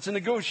less. It's a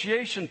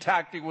negotiation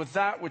tactic with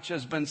that which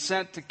has been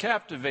sent to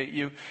captivate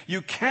you.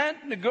 You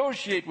can't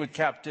negotiate with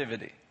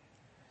captivity.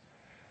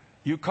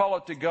 You call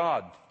it to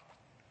God,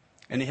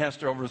 and He has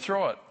to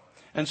overthrow it.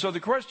 And so the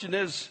question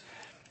is,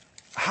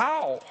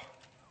 how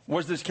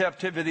was this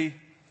captivity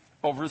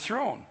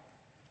overthrown?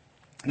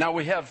 Now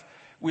we have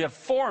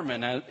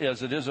foremen,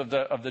 as it is of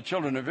the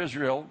children of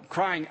Israel,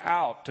 crying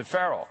out to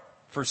Pharaoh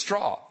for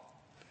straw.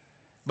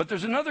 But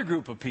there's another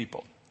group of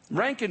people,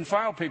 rank and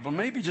file people,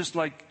 maybe just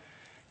like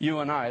you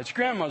and I. It's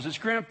grandmas, it's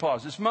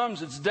grandpas, it's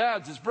moms, it's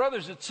dads, it's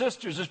brothers, it's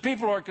sisters, it's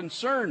people who are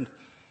concerned,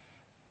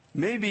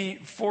 maybe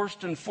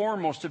first and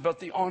foremost, about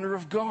the honor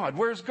of God.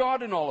 Where's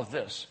God in all of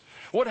this?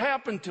 What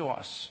happened to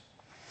us?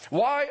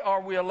 Why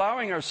are we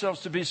allowing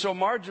ourselves to be so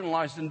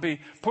marginalized and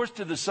be pushed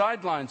to the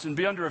sidelines and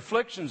be under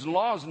afflictions and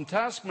laws and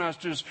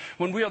taskmasters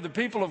when we are the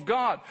people of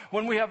God,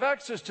 when we have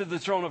access to the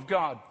throne of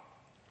God?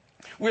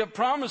 We have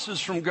promises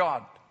from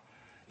God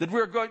that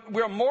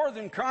we are more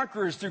than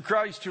conquerors through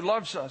Christ who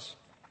loves us.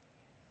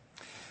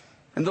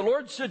 And the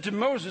Lord said to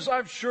Moses,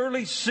 I've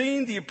surely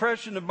seen the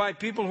oppression of my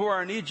people who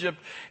are in Egypt,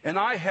 and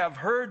I have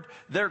heard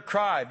their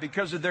cry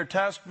because of their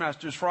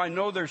taskmasters, for I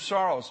know their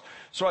sorrows.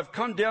 So I've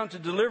come down to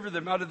deliver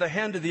them out of the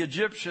hand of the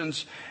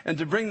Egyptians and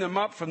to bring them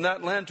up from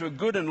that land to a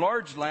good and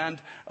large land,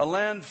 a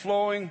land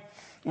flowing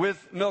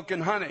with milk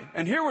and honey.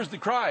 And here was the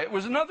cry. It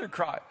was another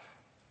cry.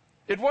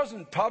 It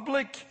wasn't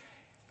public.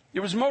 It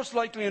was most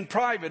likely in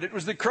private. It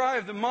was the cry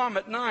of the mom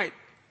at night.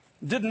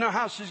 Didn't know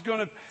how she's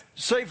going to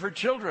save her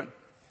children.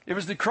 It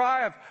was the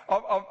cry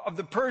of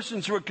the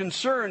persons who are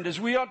concerned, as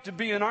we ought to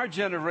be in our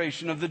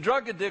generation, of the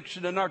drug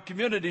addiction in our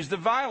communities, the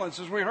violence,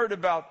 as we heard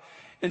about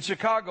in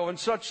Chicago and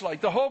such like,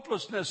 the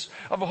hopelessness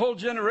of a whole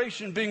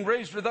generation being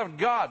raised without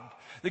God,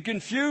 the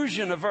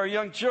confusion of our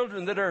young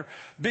children that are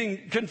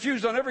being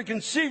confused on every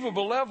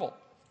conceivable level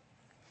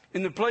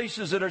in the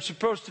places that are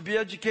supposed to be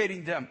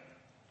educating them.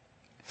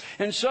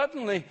 And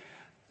suddenly,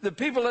 the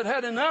people had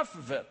had enough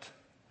of it.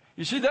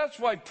 You see, that's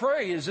why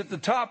pray is at the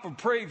top of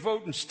pray,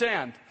 vote, and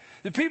stand.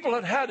 The people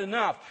had had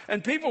enough,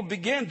 and people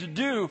began to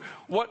do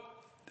what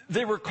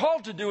they were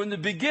called to do in the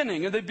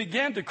beginning, and they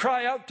began to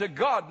cry out to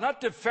God,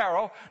 not to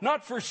Pharaoh,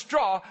 not for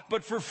straw,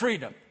 but for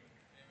freedom.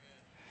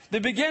 They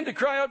began to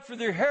cry out for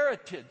their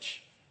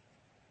heritage.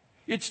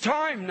 It's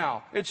time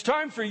now. It's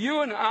time for you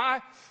and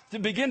I to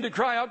begin to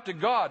cry out to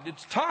God.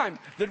 It's time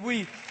that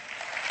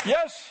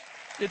yes,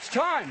 it's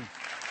time.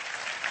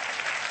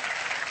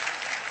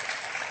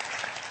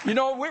 You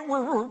know,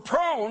 we're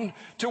prone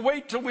to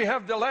wait till we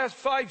have the last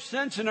 5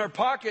 cents in our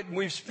pocket and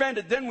we've spent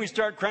it. Then we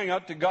start crying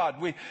out to God.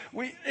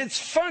 It's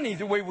funny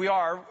the way we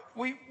are.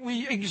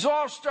 We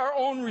exhaust our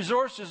own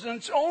resources, and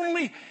it's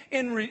only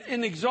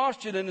in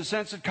exhaustion, in the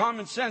sense that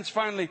common sense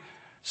finally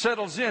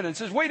settles in and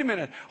says, wait a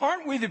minute,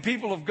 aren't we the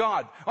people of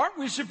God? Aren't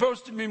we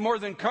supposed to be more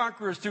than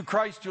conquerors through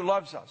Christ who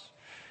loves us?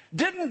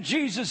 Didn't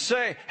Jesus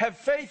say, have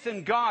faith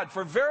in God,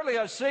 for verily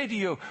I say to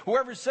you,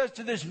 whoever says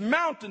to this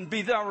mountain,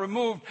 be thou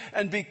removed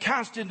and be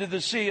cast into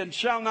the sea, and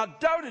shall not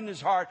doubt in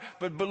his heart,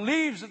 but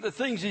believes that the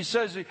things he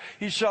says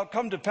he shall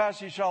come to pass,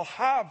 he shall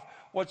have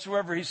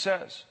whatsoever he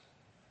says.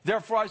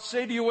 Therefore I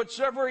say to you,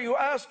 whatsoever you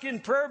ask in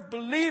prayer,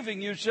 believing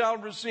you shall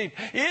receive.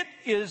 It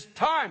is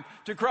time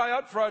to cry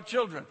out for our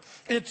children.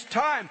 It's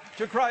time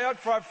to cry out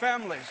for our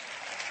families.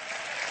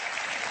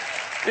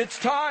 It's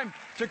time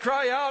to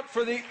cry out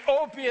for the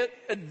opiate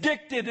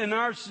addicted in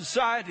our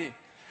society.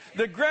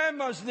 The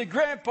grandmas and the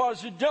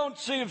grandpas who don't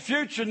see a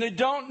future, and they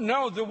don't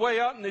know the way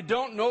out, and they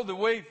don't know the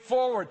way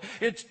forward.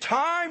 It's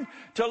time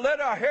to let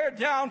our hair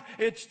down.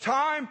 It's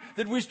time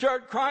that we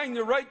start crying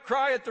the right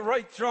cry at the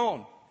right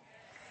throne.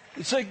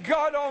 And say,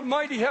 God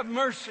Almighty, have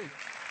mercy.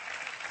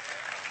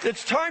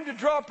 It's time to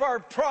drop our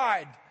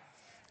pride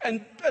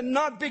and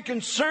not be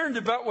concerned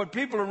about what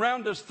people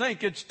around us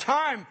think. It's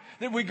time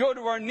that we go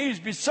to our knees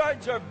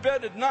besides our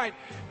bed at night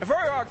for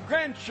our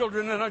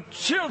grandchildren and our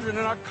children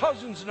and our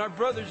cousins and our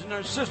brothers and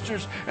our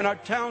sisters and our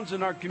towns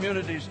and our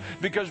communities,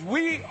 because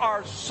we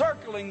are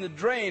circling the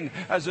drain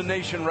as a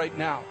nation right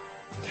now.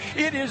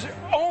 It is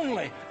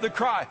only the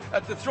cry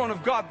at the throne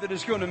of God that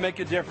is going to make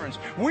a difference.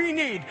 We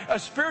need a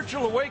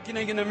spiritual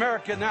awakening in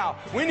America now.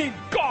 We need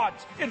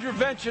God's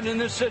intervention in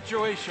this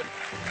situation.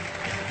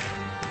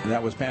 And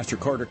that was Pastor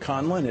Carter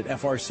Conlon at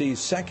FRC's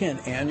second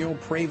annual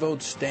Pray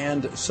Vote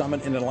Stand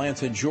Summit in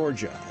Atlanta,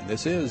 Georgia. And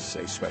this is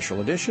a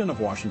special edition of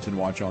Washington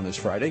Watch on this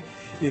Friday.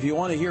 If you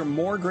want to hear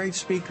more great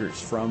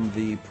speakers from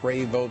the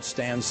Pray Vote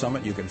Stand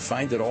Summit, you can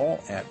find it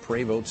all at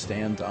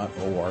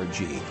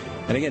prayvotestand.org.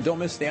 And again, don't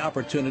miss the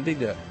opportunity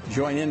to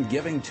join in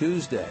Giving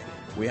Tuesday.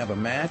 We have a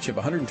match of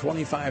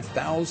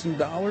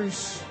 $125,000.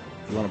 If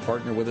you want to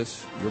partner with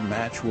us, your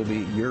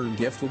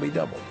gift will be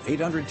doubled.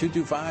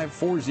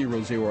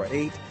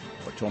 800-225-4008.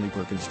 or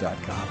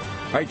TonyPerkins.com.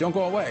 All right, don't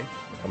go away.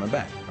 We're coming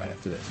back right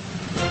after this.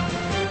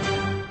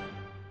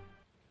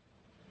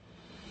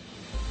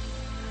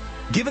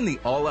 Given the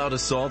all-out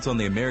assault on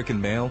the American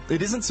male,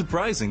 it isn't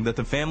surprising that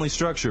the family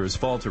structure is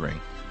faltering.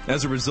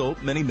 As a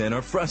result, many men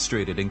are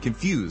frustrated and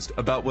confused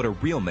about what a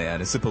real man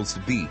is supposed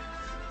to be.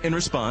 In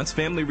response,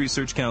 Family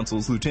Research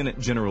Council's Lieutenant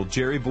General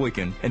Jerry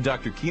Boykin and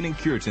Dr. Keenan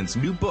Curitan's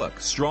new book,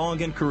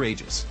 Strong and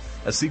Courageous,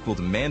 a sequel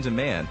to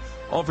Man,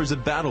 offers a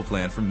battle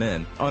plan for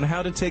men on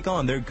how to take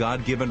on their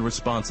God-given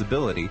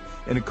responsibility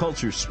in a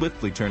culture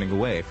swiftly turning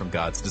away from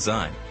God's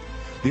design.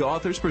 The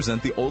authors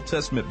present the Old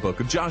Testament book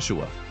of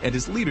Joshua and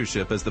his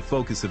leadership as the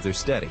focus of their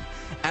study,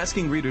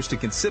 asking readers to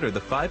consider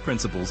the 5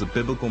 principles of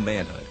biblical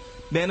manhood: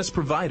 man as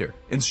provider,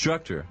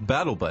 instructor,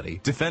 battle buddy,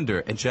 defender,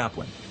 and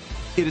chaplain.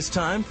 It is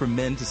time for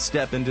men to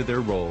step into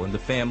their role in the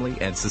family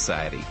and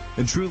society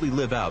and truly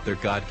live out their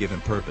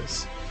God-given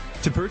purpose.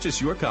 To purchase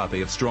your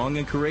copy of Strong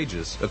and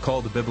Courageous, A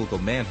Call to Biblical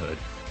Manhood,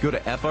 go to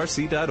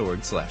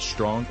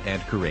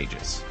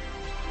frc.org/strongandcourageous.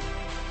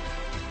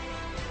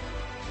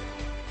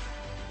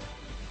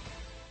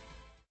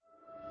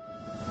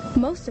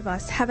 Most of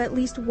us have at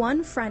least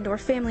one friend or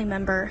family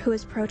member who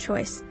is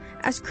pro-choice.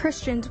 As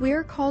Christians, we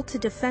are called to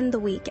defend the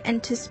weak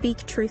and to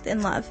speak truth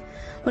in love.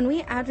 When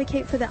we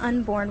advocate for the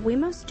unborn, we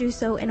must do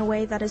so in a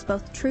way that is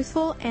both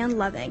truthful and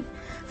loving.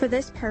 For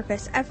this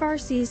purpose,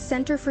 FRC's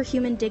Center for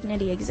Human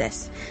Dignity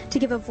exists, to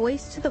give a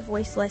voice to the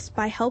voiceless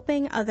by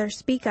helping others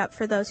speak up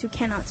for those who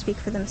cannot speak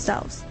for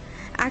themselves.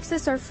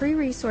 Access our free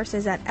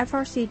resources at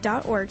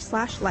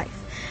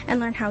frc.org/life and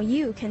learn how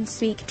you can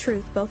speak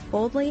truth both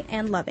boldly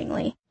and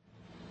lovingly.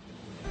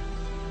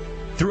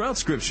 Throughout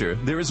Scripture,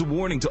 there is a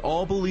warning to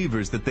all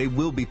believers that they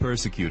will be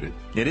persecuted.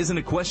 It isn't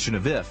a question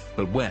of if,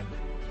 but when.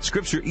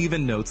 Scripture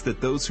even notes that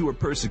those who are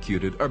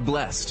persecuted are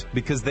blessed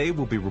because they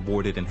will be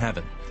rewarded in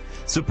heaven.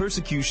 So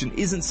persecution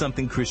isn't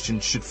something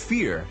Christians should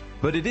fear,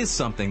 but it is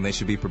something they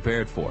should be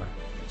prepared for.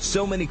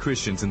 So many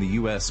Christians in the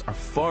U.S. are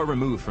far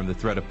removed from the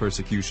threat of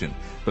persecution,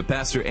 but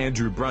Pastor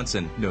Andrew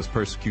Brunson knows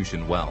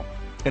persecution well.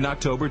 In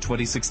October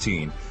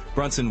 2016,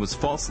 Brunson was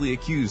falsely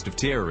accused of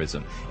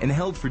terrorism and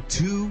held for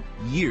 2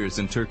 years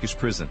in Turkish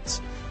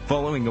prisons.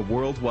 Following a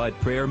worldwide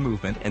prayer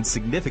movement and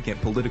significant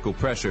political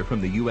pressure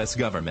from the U.S.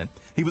 government,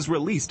 he was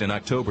released in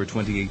October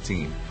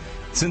 2018.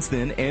 Since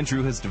then,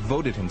 Andrew has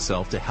devoted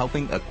himself to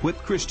helping equip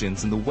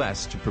Christians in the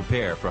West to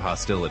prepare for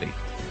hostility.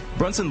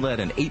 Brunson led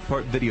an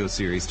 8-part video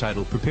series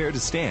titled Prepare to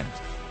Stand.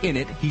 In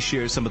it, he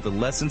shares some of the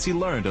lessons he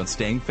learned on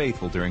staying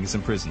faithful during his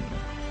imprisonment.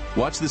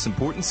 Watch this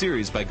important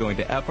series by going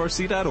to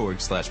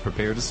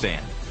frc.org/prepare to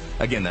stand.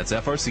 Again, that's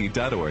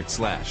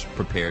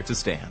frc.org/prepare to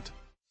stand.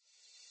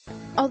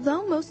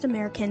 Although most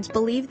Americans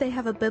believe they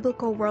have a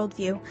biblical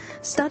worldview,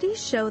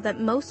 studies show that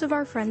most of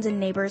our friends and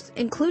neighbors,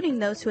 including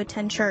those who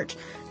attend church,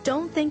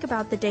 don't think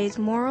about the day's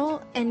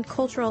moral and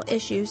cultural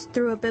issues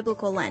through a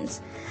biblical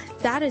lens.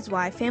 That is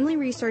why Family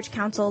Research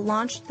Council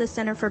launched the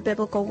Center for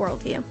Biblical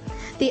Worldview.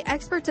 The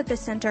experts at the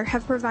center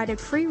have provided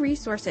free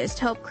resources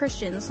to help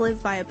Christians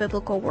live by a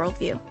biblical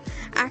worldview.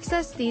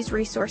 Access these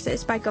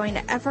resources by going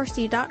to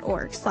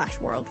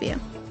frc.org/worldview.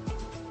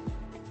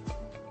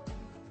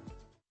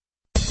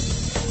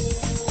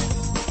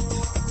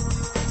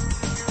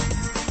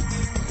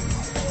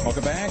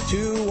 Welcome back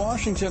to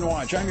Washington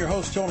Watch. I'm your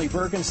host, Tony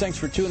Perkins. Thanks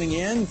for tuning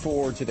in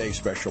for today's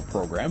special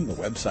program, the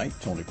website,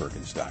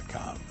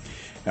 tonyperkins.com.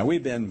 Now,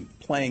 we've been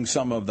playing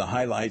some of the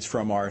highlights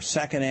from our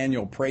second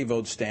annual Pray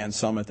Vote Stand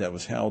Summit that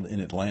was held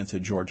in Atlanta,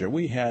 Georgia.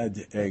 We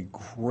had a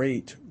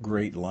great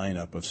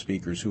lineup of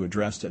speakers who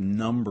addressed a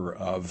number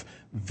of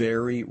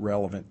very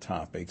relevant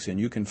topics,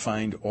 and you can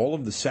find all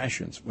of the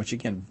sessions, which,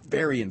 again,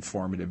 very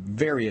informative,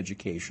 very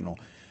educational,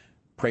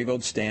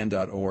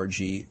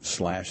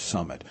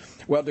 PrayVoteStand.org/summit.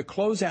 Well, to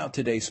close out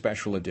today's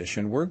special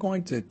edition, we're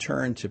going to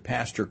turn to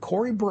Pastor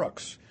Corey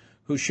Brooks,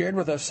 who shared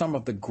with us some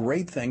of the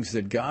great things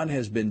that God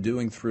has been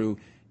doing through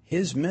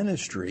his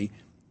ministry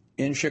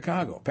in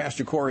Chicago.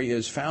 Pastor Corey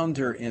is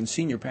founder and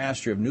senior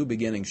pastor of New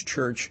Beginnings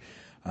Church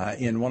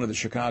in one of the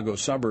Chicago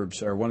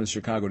suburbs, or one of the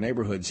Chicago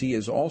neighborhoods. He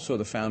is also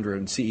the founder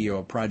and CEO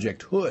of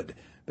Project H.O.O.D.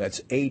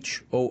 That's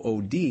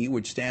H-O-O-D,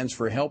 which stands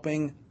for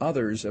Helping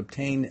Others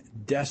Obtain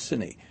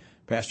Destiny.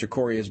 Pastor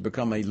Corey has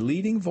become a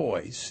leading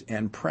voice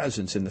and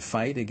presence in the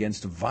fight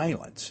against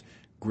violence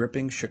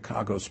gripping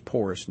Chicago's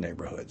poorest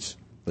neighborhoods.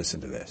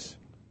 Listen to this.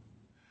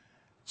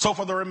 So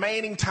for the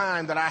remaining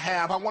time that I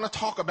have, I want to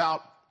talk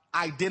about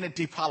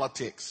identity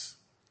politics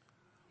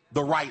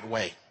the right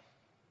way.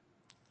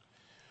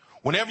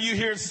 Whenever you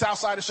hear the south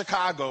side of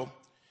Chicago,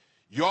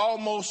 you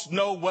almost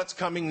know what's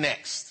coming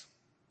next,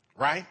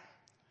 right?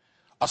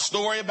 A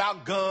story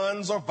about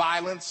guns or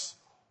violence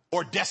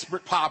or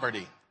desperate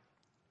poverty.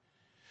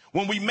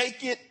 When we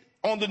make it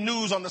on the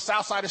news on the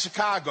south side of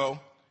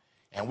Chicago,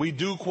 and we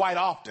do quite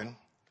often,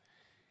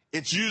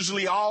 it's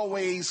usually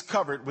always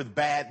covered with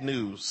bad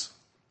news.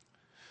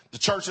 The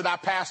church that I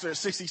pastor at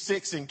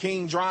 66 and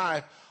King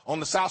Drive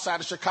on the south side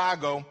of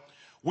Chicago,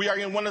 we are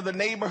in one of the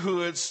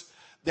neighborhoods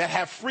that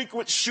have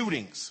frequent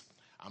shootings.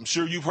 I'm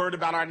sure you've heard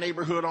about our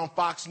neighborhood on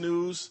Fox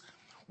News,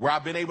 where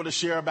I've been able to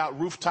share about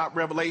rooftop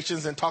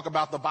revelations and talk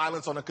about the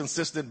violence on a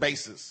consistent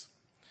basis.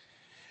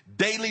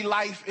 Daily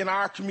life in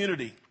our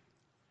community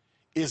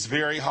is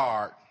very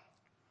hard.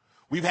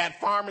 We've had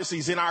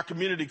pharmacies in our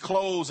community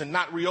close and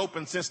not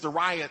reopen since the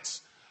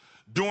riots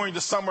during the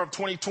summer of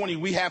 2020.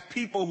 We have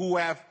people who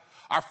are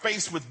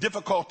faced with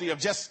difficulty of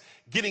just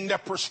getting their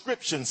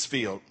prescriptions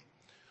filled.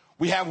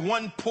 We have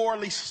one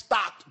poorly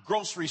stocked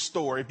grocery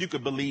store, if you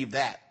could believe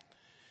that.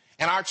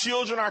 And our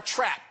children are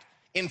trapped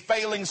in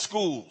failing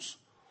schools.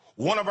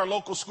 One of our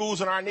local schools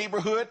in our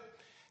neighborhood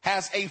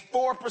has a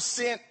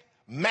 4%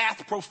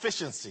 math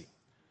proficiency,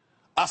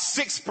 a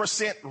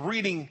 6%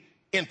 reading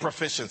in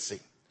proficiency.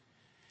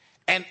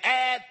 And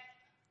add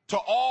to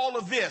all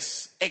of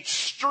this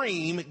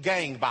extreme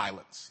gang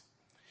violence.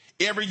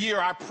 Every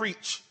year I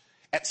preach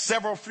at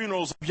several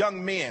funerals of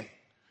young men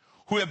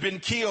who have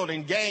been killed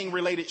in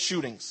gang-related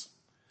shootings.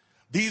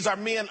 These are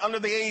men under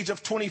the age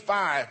of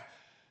 25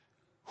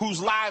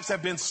 whose lives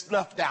have been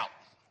snuffed out.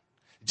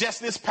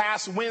 Just this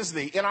past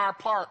Wednesday in our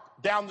park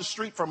down the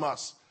street from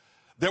us,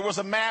 there was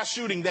a mass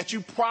shooting that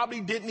you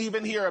probably didn't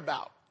even hear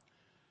about,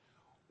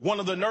 One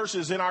of the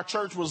nurses in our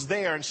church was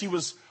there, and she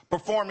was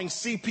performing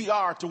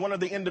CPR to one of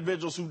the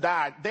individuals who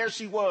died. There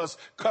she was,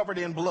 covered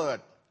in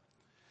blood.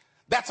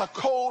 That's a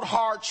cold,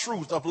 hard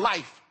truth of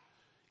life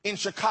in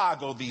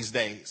Chicago these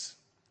days.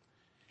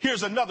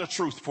 Here's another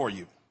truth for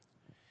you.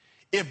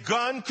 If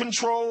gun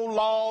control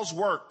laws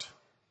worked,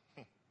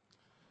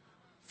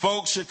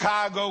 folks,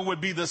 Chicago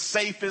would be the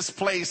safest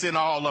place in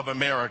all of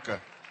America.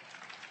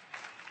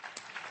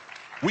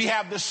 We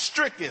have the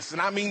strictest,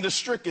 and I mean the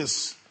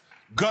strictest,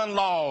 gun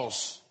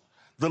laws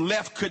the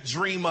left could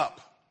dream up.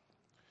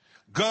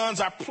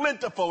 Guns are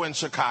plentiful in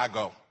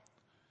Chicago,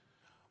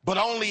 but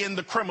only in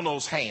the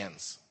criminals'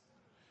 hands.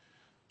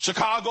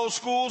 Chicago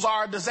schools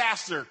are a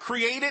disaster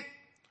created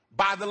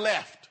by the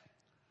left.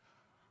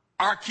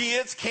 Our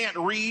kids can't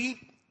read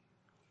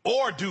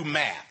or do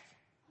math,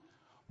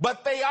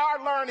 but they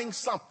are learning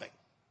something.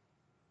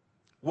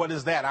 What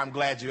is that? I'm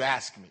glad you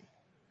asked me.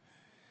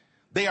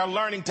 They are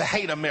learning to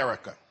hate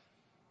America.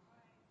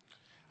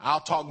 I'll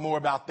talk more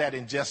about that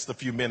in just a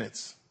few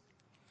minutes.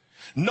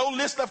 No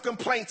list of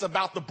complaints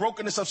about the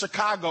brokenness of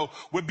Chicago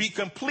would be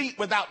complete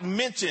without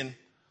mention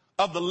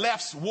of the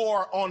left's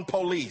war on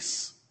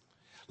police.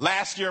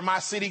 Last year, my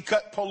city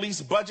cut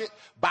police budget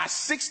by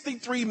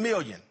 $63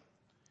 million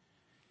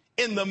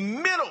in the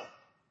middle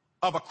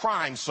of a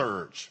crime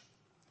surge.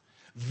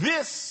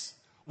 This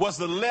was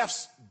the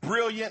left's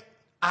brilliant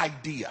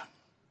idea.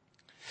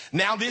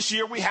 Now this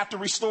year, we have to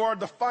restore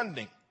the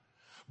funding.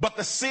 But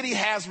the city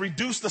has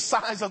reduced the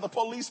size of the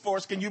police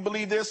force, can you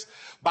believe this,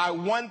 by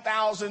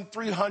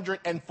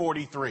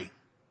 1,343.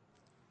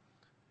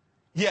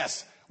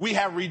 Yes, we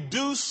have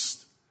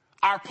reduced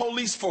our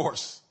police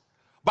force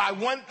by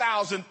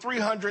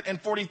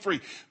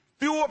 1,343.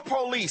 Fewer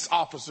police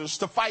officers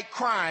to fight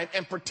crime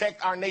and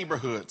protect our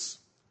neighborhoods.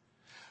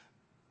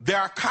 There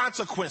are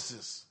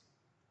consequences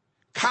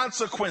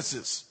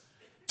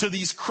to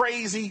these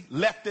crazy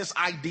leftist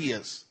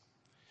ideas.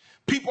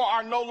 People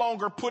are no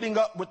longer putting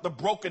up with the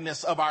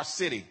brokenness of our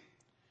city.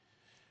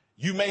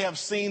 You may have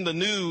seen the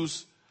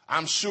news,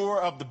 I'm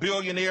sure, of the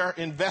billionaire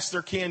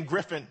investor Ken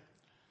Griffin,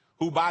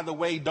 who, by the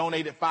way,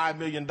 donated $5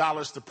 million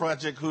to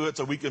Project H.O.O.D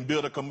so we can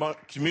build a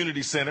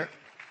community center.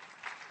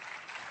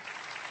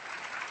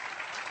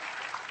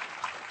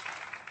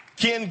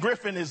 Ken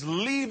Griffin is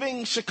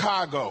leaving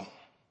Chicago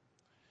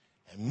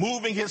and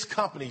moving his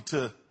company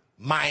to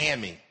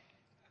Miami.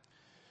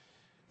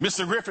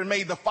 Mr. Griffin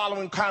made the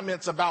following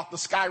comments about the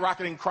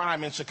skyrocketing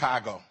crime in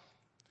Chicago.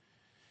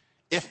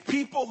 If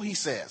people, he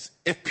says,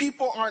 if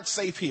people aren't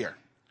safe here,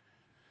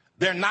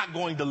 they're not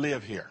going to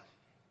live here.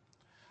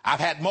 I've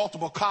had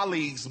multiple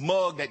colleagues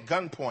mugged at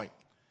gunpoint.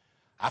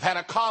 I've had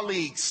a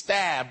colleague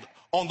stabbed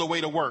on the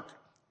way to work.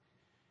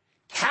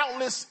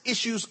 Countless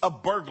issues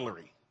of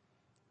burglary,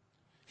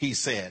 he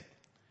said.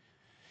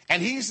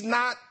 And he's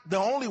not the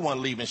only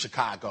one leaving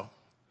Chicago.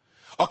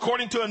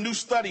 According to a new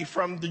study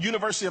from the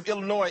University of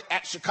Illinois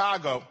at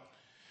Chicago,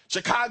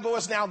 Chicago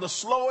is now the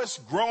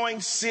slowest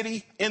growing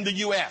city in the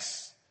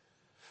U.S.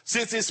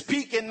 Since its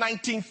peak in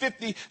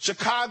 1950,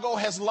 Chicago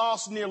has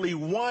lost nearly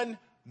 1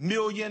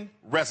 million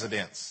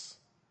residents.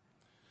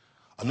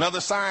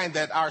 Another sign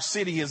that our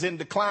city is in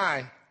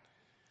decline,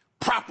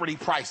 property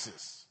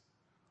prices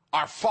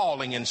are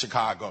falling in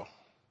Chicago.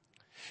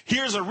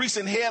 Here's a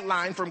recent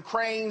headline from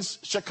Crane's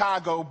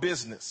Chicago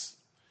Business.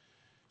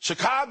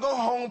 Chicago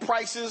home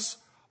prices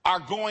are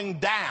going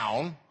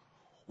down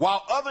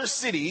while other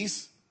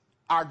cities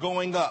are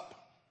going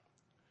up.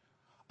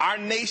 Our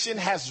nation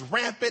has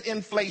rampant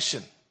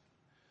inflation,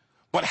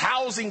 but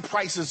housing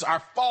prices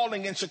are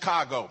falling in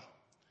Chicago.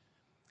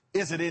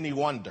 Is it any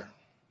wonder?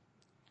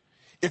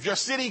 If your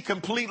city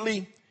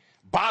completely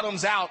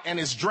bottoms out and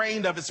is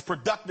drained of its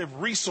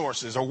productive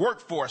resources or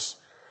workforce,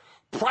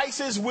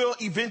 prices will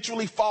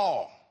eventually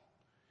fall.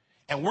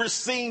 And we're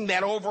seeing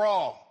that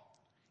overall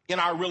in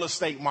our real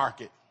estate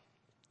market.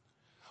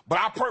 But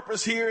our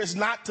purpose here is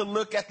not to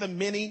look at the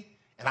many,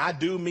 and I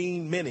do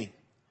mean many,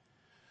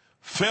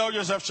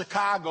 failures of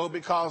Chicago,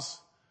 because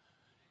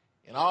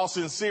in all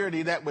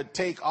sincerity, that would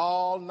take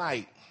all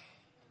night.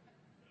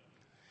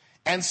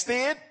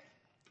 Instead,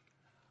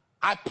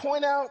 I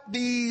point out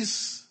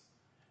these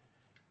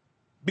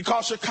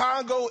because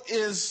Chicago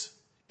is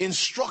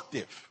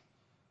instructive.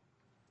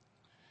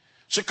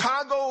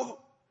 Chicago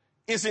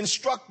is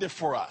instructive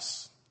for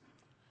us.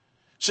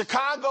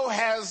 Chicago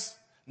has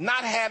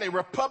not had a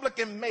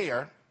Republican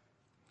mayor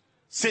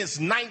since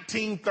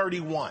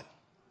 1931.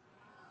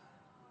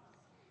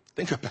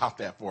 Think about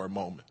that for a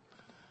moment.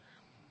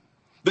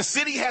 The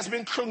city has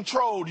been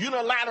controlled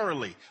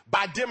unilaterally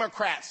by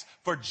Democrats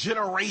for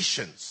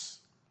generations.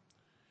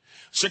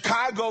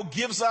 Chicago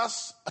gives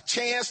us a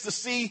chance to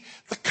see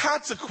the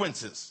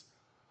consequences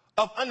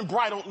of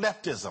unbridled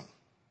leftism.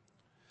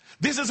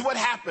 This is what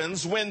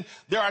happens when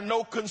there are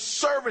no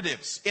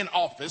conservatives in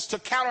office to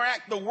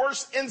counteract the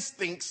worst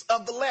instincts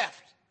of the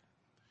left.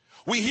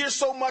 We hear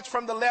so much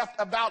from the left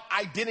about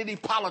identity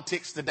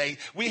politics today.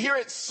 We hear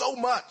it so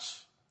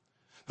much.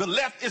 The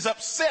left is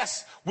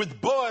obsessed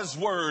with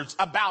buzzwords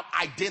about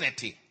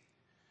identity.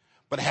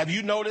 But have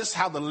you noticed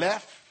how the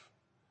left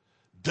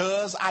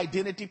does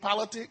identity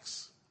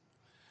politics.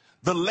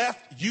 The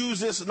left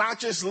uses not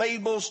just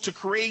labels to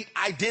create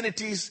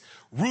identities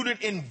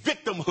rooted in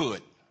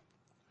victimhood,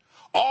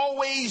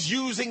 always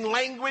using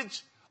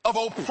language of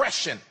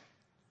oppression.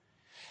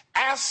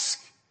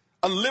 Ask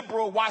a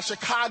liberal why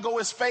Chicago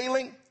is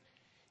failing,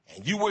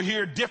 and you will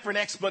hear different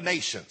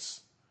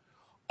explanations,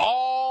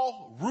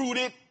 all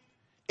rooted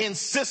in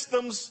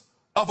systems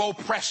of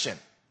oppression.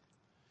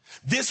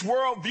 This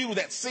worldview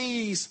that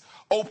sees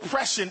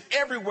oppression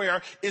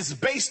everywhere is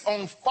based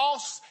on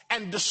false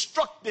and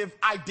destructive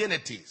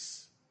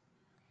identities.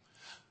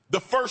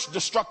 The first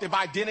destructive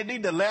identity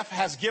the left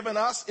has given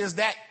us is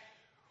that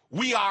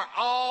we are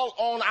all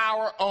on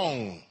our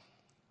own.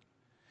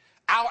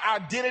 Our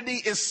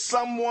identity as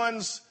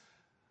someone's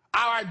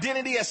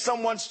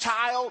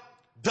child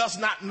does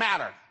not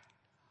matter.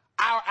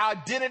 Our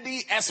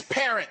identity as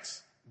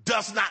parents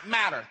does not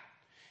matter.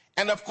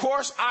 And of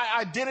course,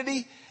 our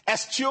identity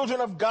as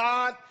children of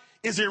God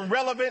is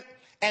irrelevant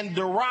and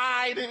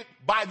derided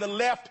by the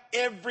left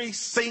every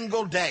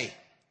single day.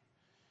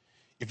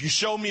 If you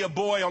show me a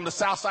boy on the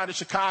south side of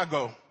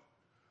Chicago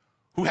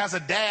who has a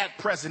dad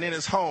present in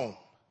his home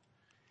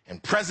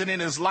and present in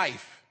his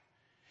life,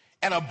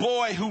 and a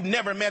boy who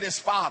never met his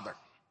father,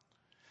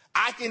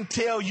 I can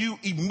tell you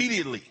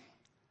immediately,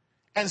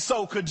 and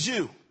so could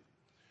you,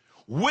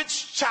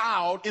 which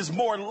child is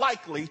more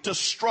likely to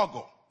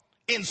struggle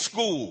in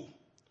school,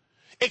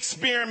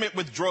 experiment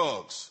with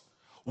drugs,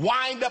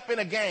 wind up in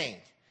a gang,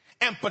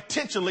 and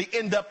potentially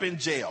end up in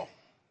jail.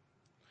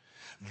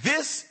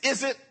 This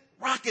isn't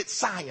rocket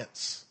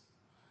science.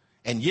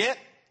 And yet,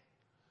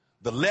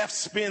 the left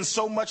spends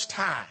so much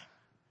time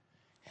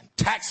and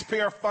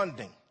taxpayer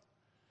funding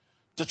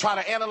to try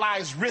to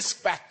analyze risk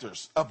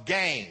factors of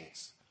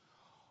gangs,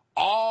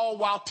 all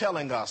while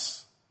telling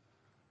us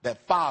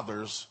that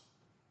fathers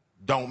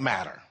don't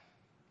matter.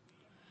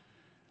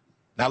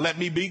 Now, let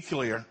me be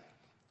clear.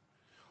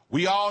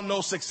 We all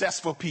know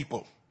successful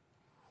people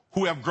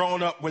who have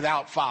grown up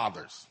without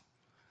fathers.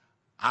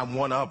 I'm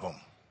one of them.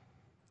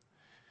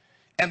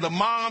 And the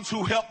moms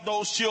who help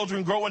those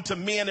children grow into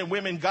men and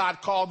women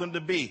God called them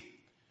to be,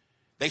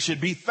 they should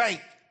be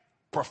thanked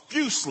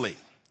profusely.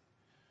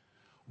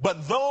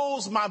 But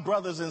those, my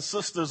brothers and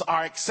sisters,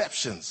 are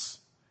exceptions.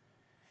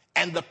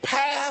 And the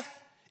path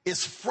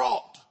is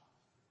fraught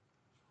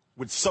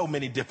with so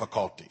many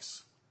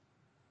difficulties.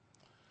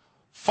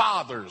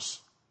 Fathers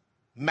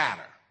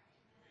matter.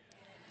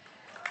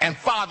 And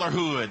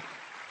fatherhood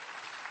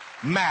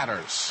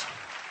matters.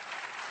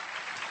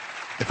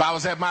 If I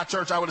was at my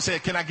church, I would have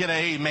said, can I get an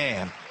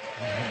amen?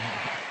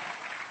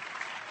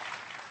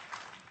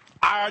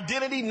 Our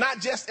identity, not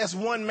just as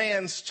one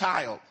man's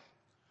child,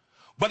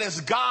 but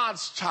as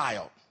God's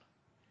child,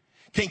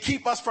 can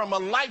keep us from a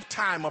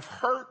lifetime of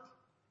hurt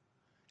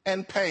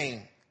and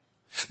pain.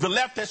 The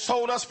left has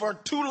told us for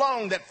too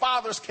long that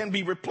fathers can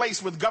be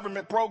replaced with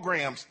government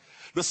programs.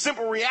 The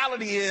simple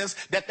reality is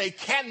that they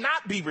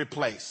cannot be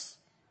replaced.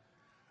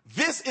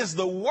 This is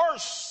the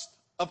worst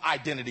of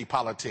identity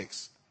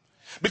politics,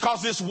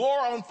 because this war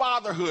on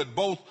fatherhood,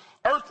 both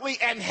earthly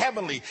and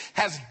heavenly,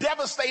 has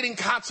devastating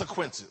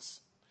consequences.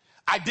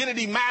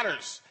 Identity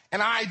matters,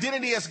 and our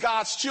identity as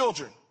God's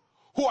children,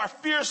 who are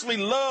fiercely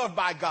loved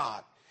by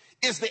God,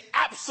 is the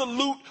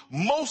absolute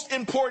most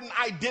important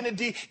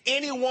identity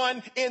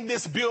anyone in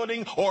this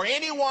building or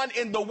anyone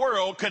in the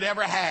world could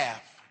ever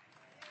have.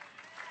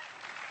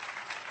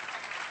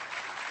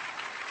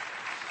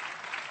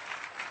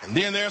 And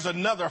then there's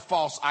another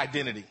false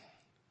identity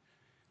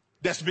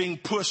that's being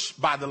pushed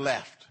by the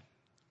left.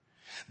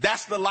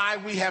 That's the lie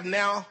we have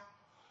now.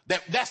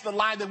 That's the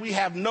lie that we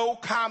have no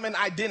common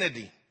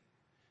identity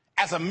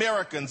as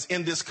Americans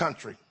in this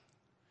country.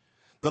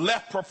 The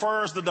left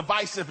prefers the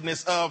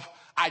divisiveness of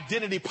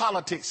identity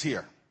politics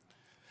here.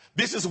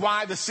 This is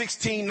why the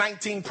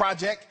 1619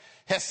 Project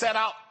has set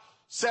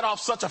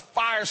off such a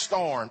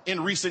firestorm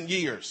in recent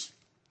years.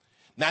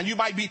 Now, you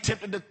might be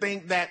tempted to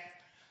think that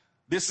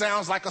this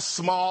sounds like a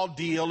small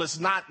deal. It's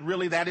not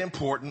really that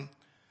important.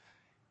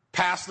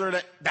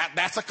 Pastor,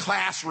 that's a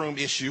classroom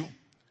issue.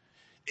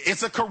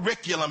 It's a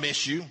curriculum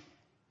issue,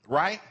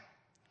 right?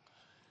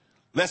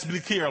 Let's be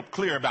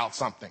clear about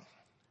something.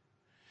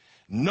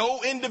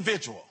 No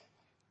individual,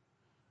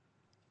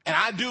 and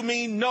I do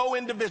mean no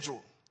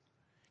individual,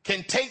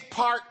 can take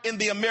part in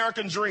the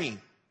American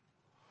dream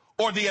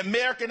or the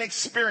American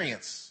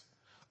experience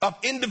of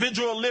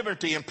individual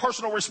liberty and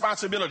personal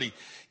responsibility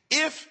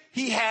if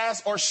he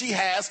has or she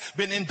has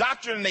been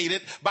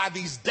indoctrinated by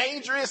these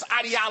dangerous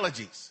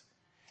ideologies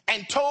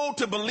and told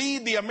to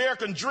believe the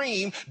American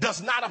dream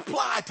does not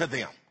apply to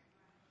them.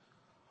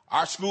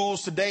 Our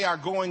schools today are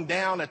going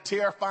down a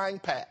terrifying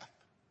path.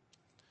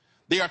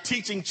 They are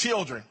teaching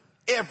children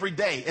every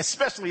day,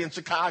 especially in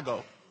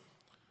Chicago,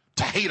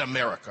 to hate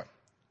America,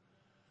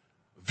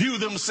 view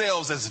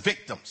themselves as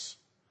victims,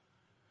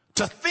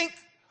 to think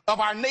of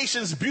our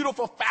nation's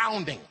beautiful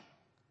founding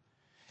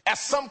as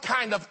some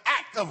kind of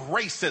act of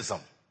racism.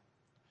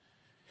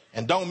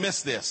 And don't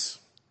miss this,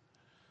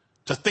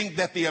 to think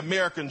that the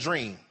American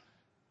dream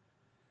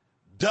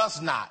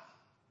does not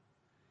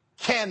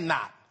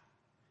cannot,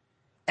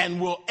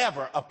 and will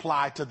ever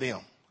apply to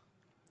them.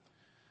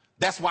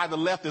 That's why the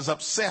left is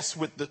obsessed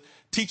with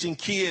teaching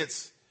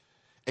kids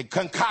a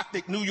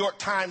concocted New York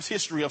Times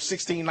history of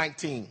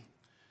 1619.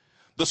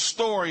 The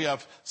story of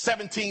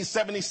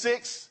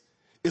 1776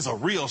 is a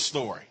real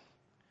story.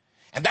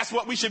 And that's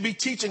what we should be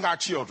teaching our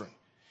children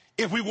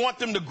if we want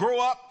them to grow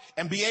up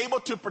and be able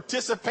to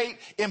participate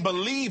in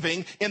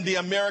believing in the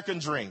American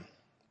dream.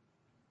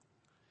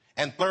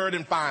 And third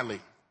and finally,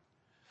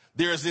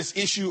 there is this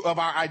issue of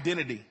our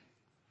identity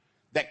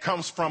that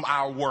comes from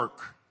our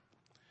work.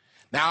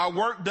 Now, our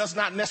work does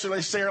not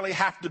necessarily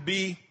have to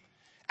be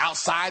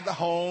outside the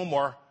home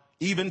or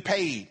even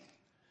paid.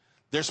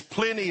 There's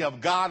plenty of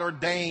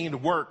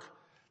God-ordained work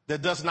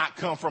that does not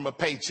come from a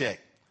paycheck.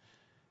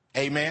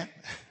 Amen?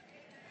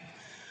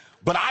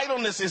 But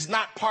idleness is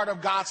not part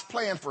of God's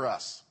plan for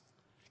us.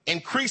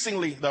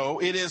 Increasingly,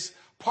 though, it is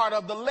part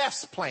of the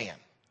left's plan.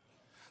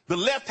 The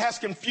left has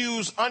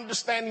confused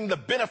understanding the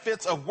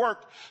benefits of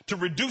work to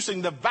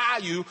reducing the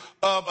value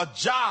of a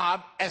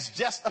job as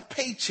just a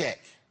paycheck.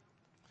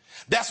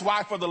 That's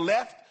why for the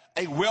left,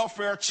 a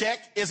welfare check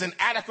is an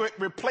adequate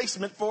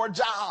replacement for a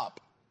job.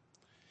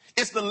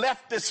 It's the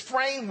leftist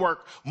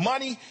framework.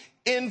 Money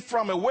in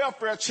from a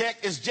welfare check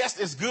is just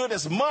as good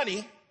as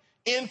money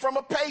in from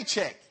a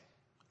paycheck,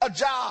 a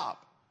job.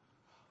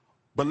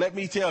 But let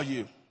me tell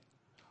you,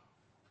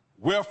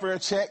 welfare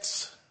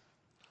checks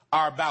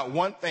are about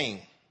one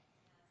thing,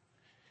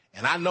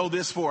 and I know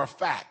this for a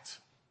fact: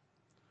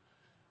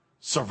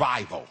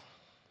 survival.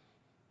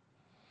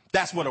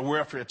 That's what a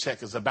welfare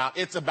check is about.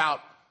 It's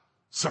about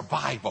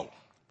survival.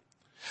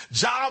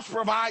 Jobs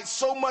provide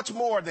so much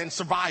more than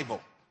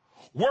survival.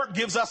 Work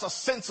gives us a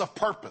sense of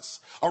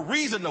purpose, a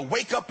reason to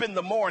wake up in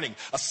the morning,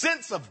 a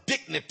sense of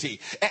dignity.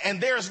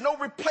 And there is no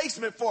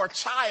replacement for a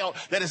child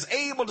that is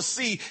able to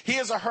see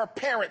his or her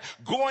parent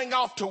going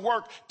off to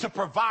work to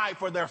provide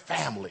for their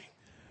family.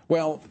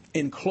 Well,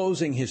 in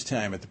closing his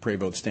time at the Pray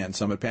Vote Stand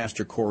Summit,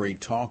 Pastor Corey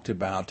talked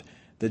about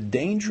the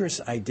dangerous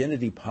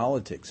identity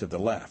politics of the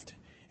left.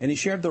 And he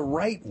shared the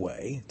right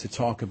way to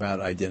talk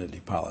about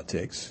identity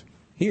politics.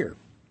 Here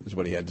is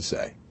what he had to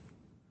say.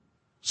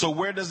 So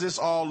where does this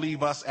all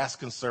leave us as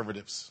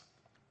conservatives?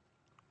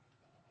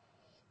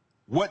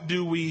 What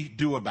do we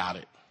do about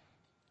it?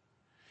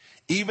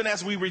 Even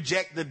as we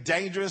reject the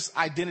dangerous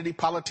identity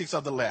politics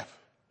of the left,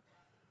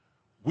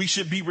 we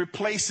should be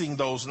replacing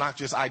those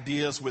noxious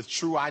ideas with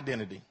true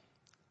identity.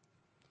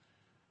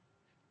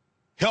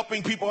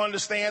 Helping people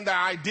understand their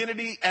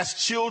identity as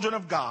children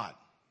of God.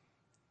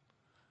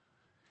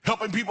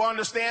 Helping people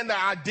understand their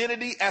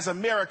identity as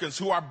Americans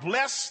who are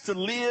blessed to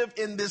live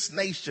in this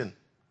nation.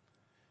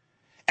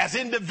 As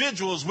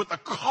individuals with a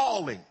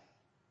calling,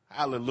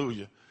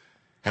 hallelujah,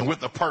 and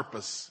with a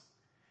purpose.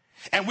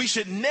 And we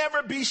should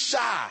never be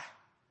shy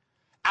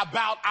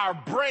about our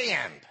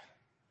brand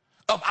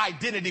of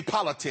identity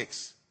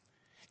politics.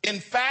 In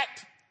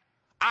fact,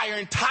 our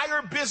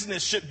entire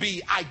business should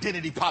be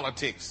identity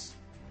politics.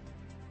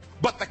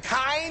 But the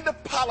kind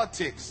of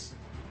politics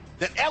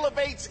that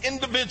elevates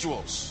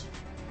individuals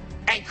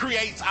and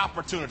creates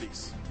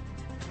opportunities.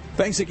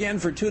 Thanks again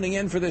for tuning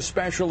in for this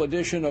special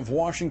edition of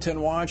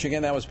Washington Watch.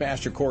 Again, that was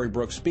Pastor Corey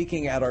Brooks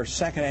speaking at our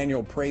second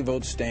annual Pray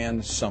Vote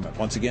Stand Summit.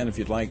 Once again, if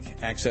you'd like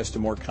access to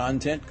more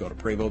content, go to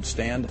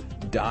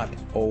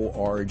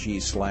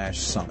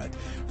prayvotestand.org/summit.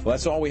 Well,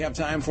 that's all we have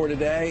time for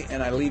today,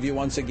 and I leave you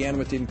once again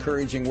with the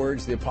encouraging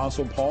words of the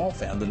Apostle Paul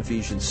found in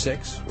Ephesians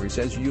 6, where he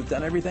says, "You've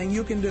done everything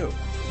you can do.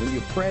 When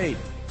you've prayed,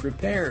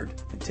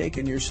 prepared, and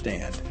taken your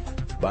stand,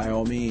 by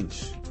all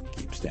means,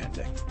 keep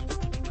standing."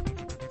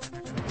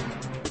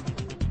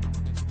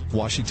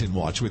 Washington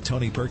Watch with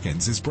Tony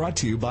Perkins is brought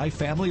to you by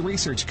Family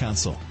Research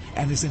Council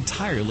and is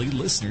entirely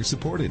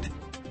listener-supported.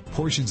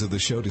 Portions of the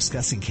show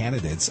discussing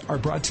candidates are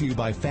brought to you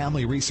by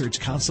Family Research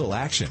Council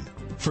Action.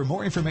 For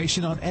more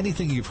information on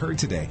anything you've heard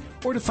today,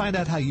 or to find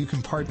out how you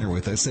can partner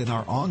with us in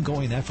our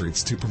ongoing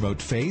efforts to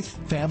promote faith,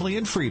 family,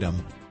 and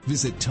freedom,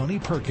 visit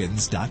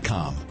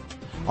TonyPerkins.com.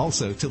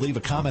 Also, to leave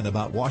a comment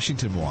about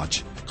Washington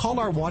Watch, call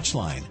our watch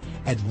line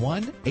at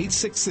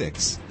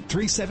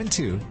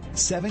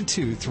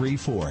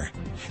 1-866-372-7234.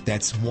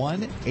 That's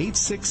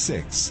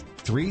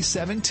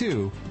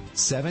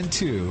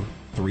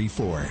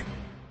 1-866-372-7234.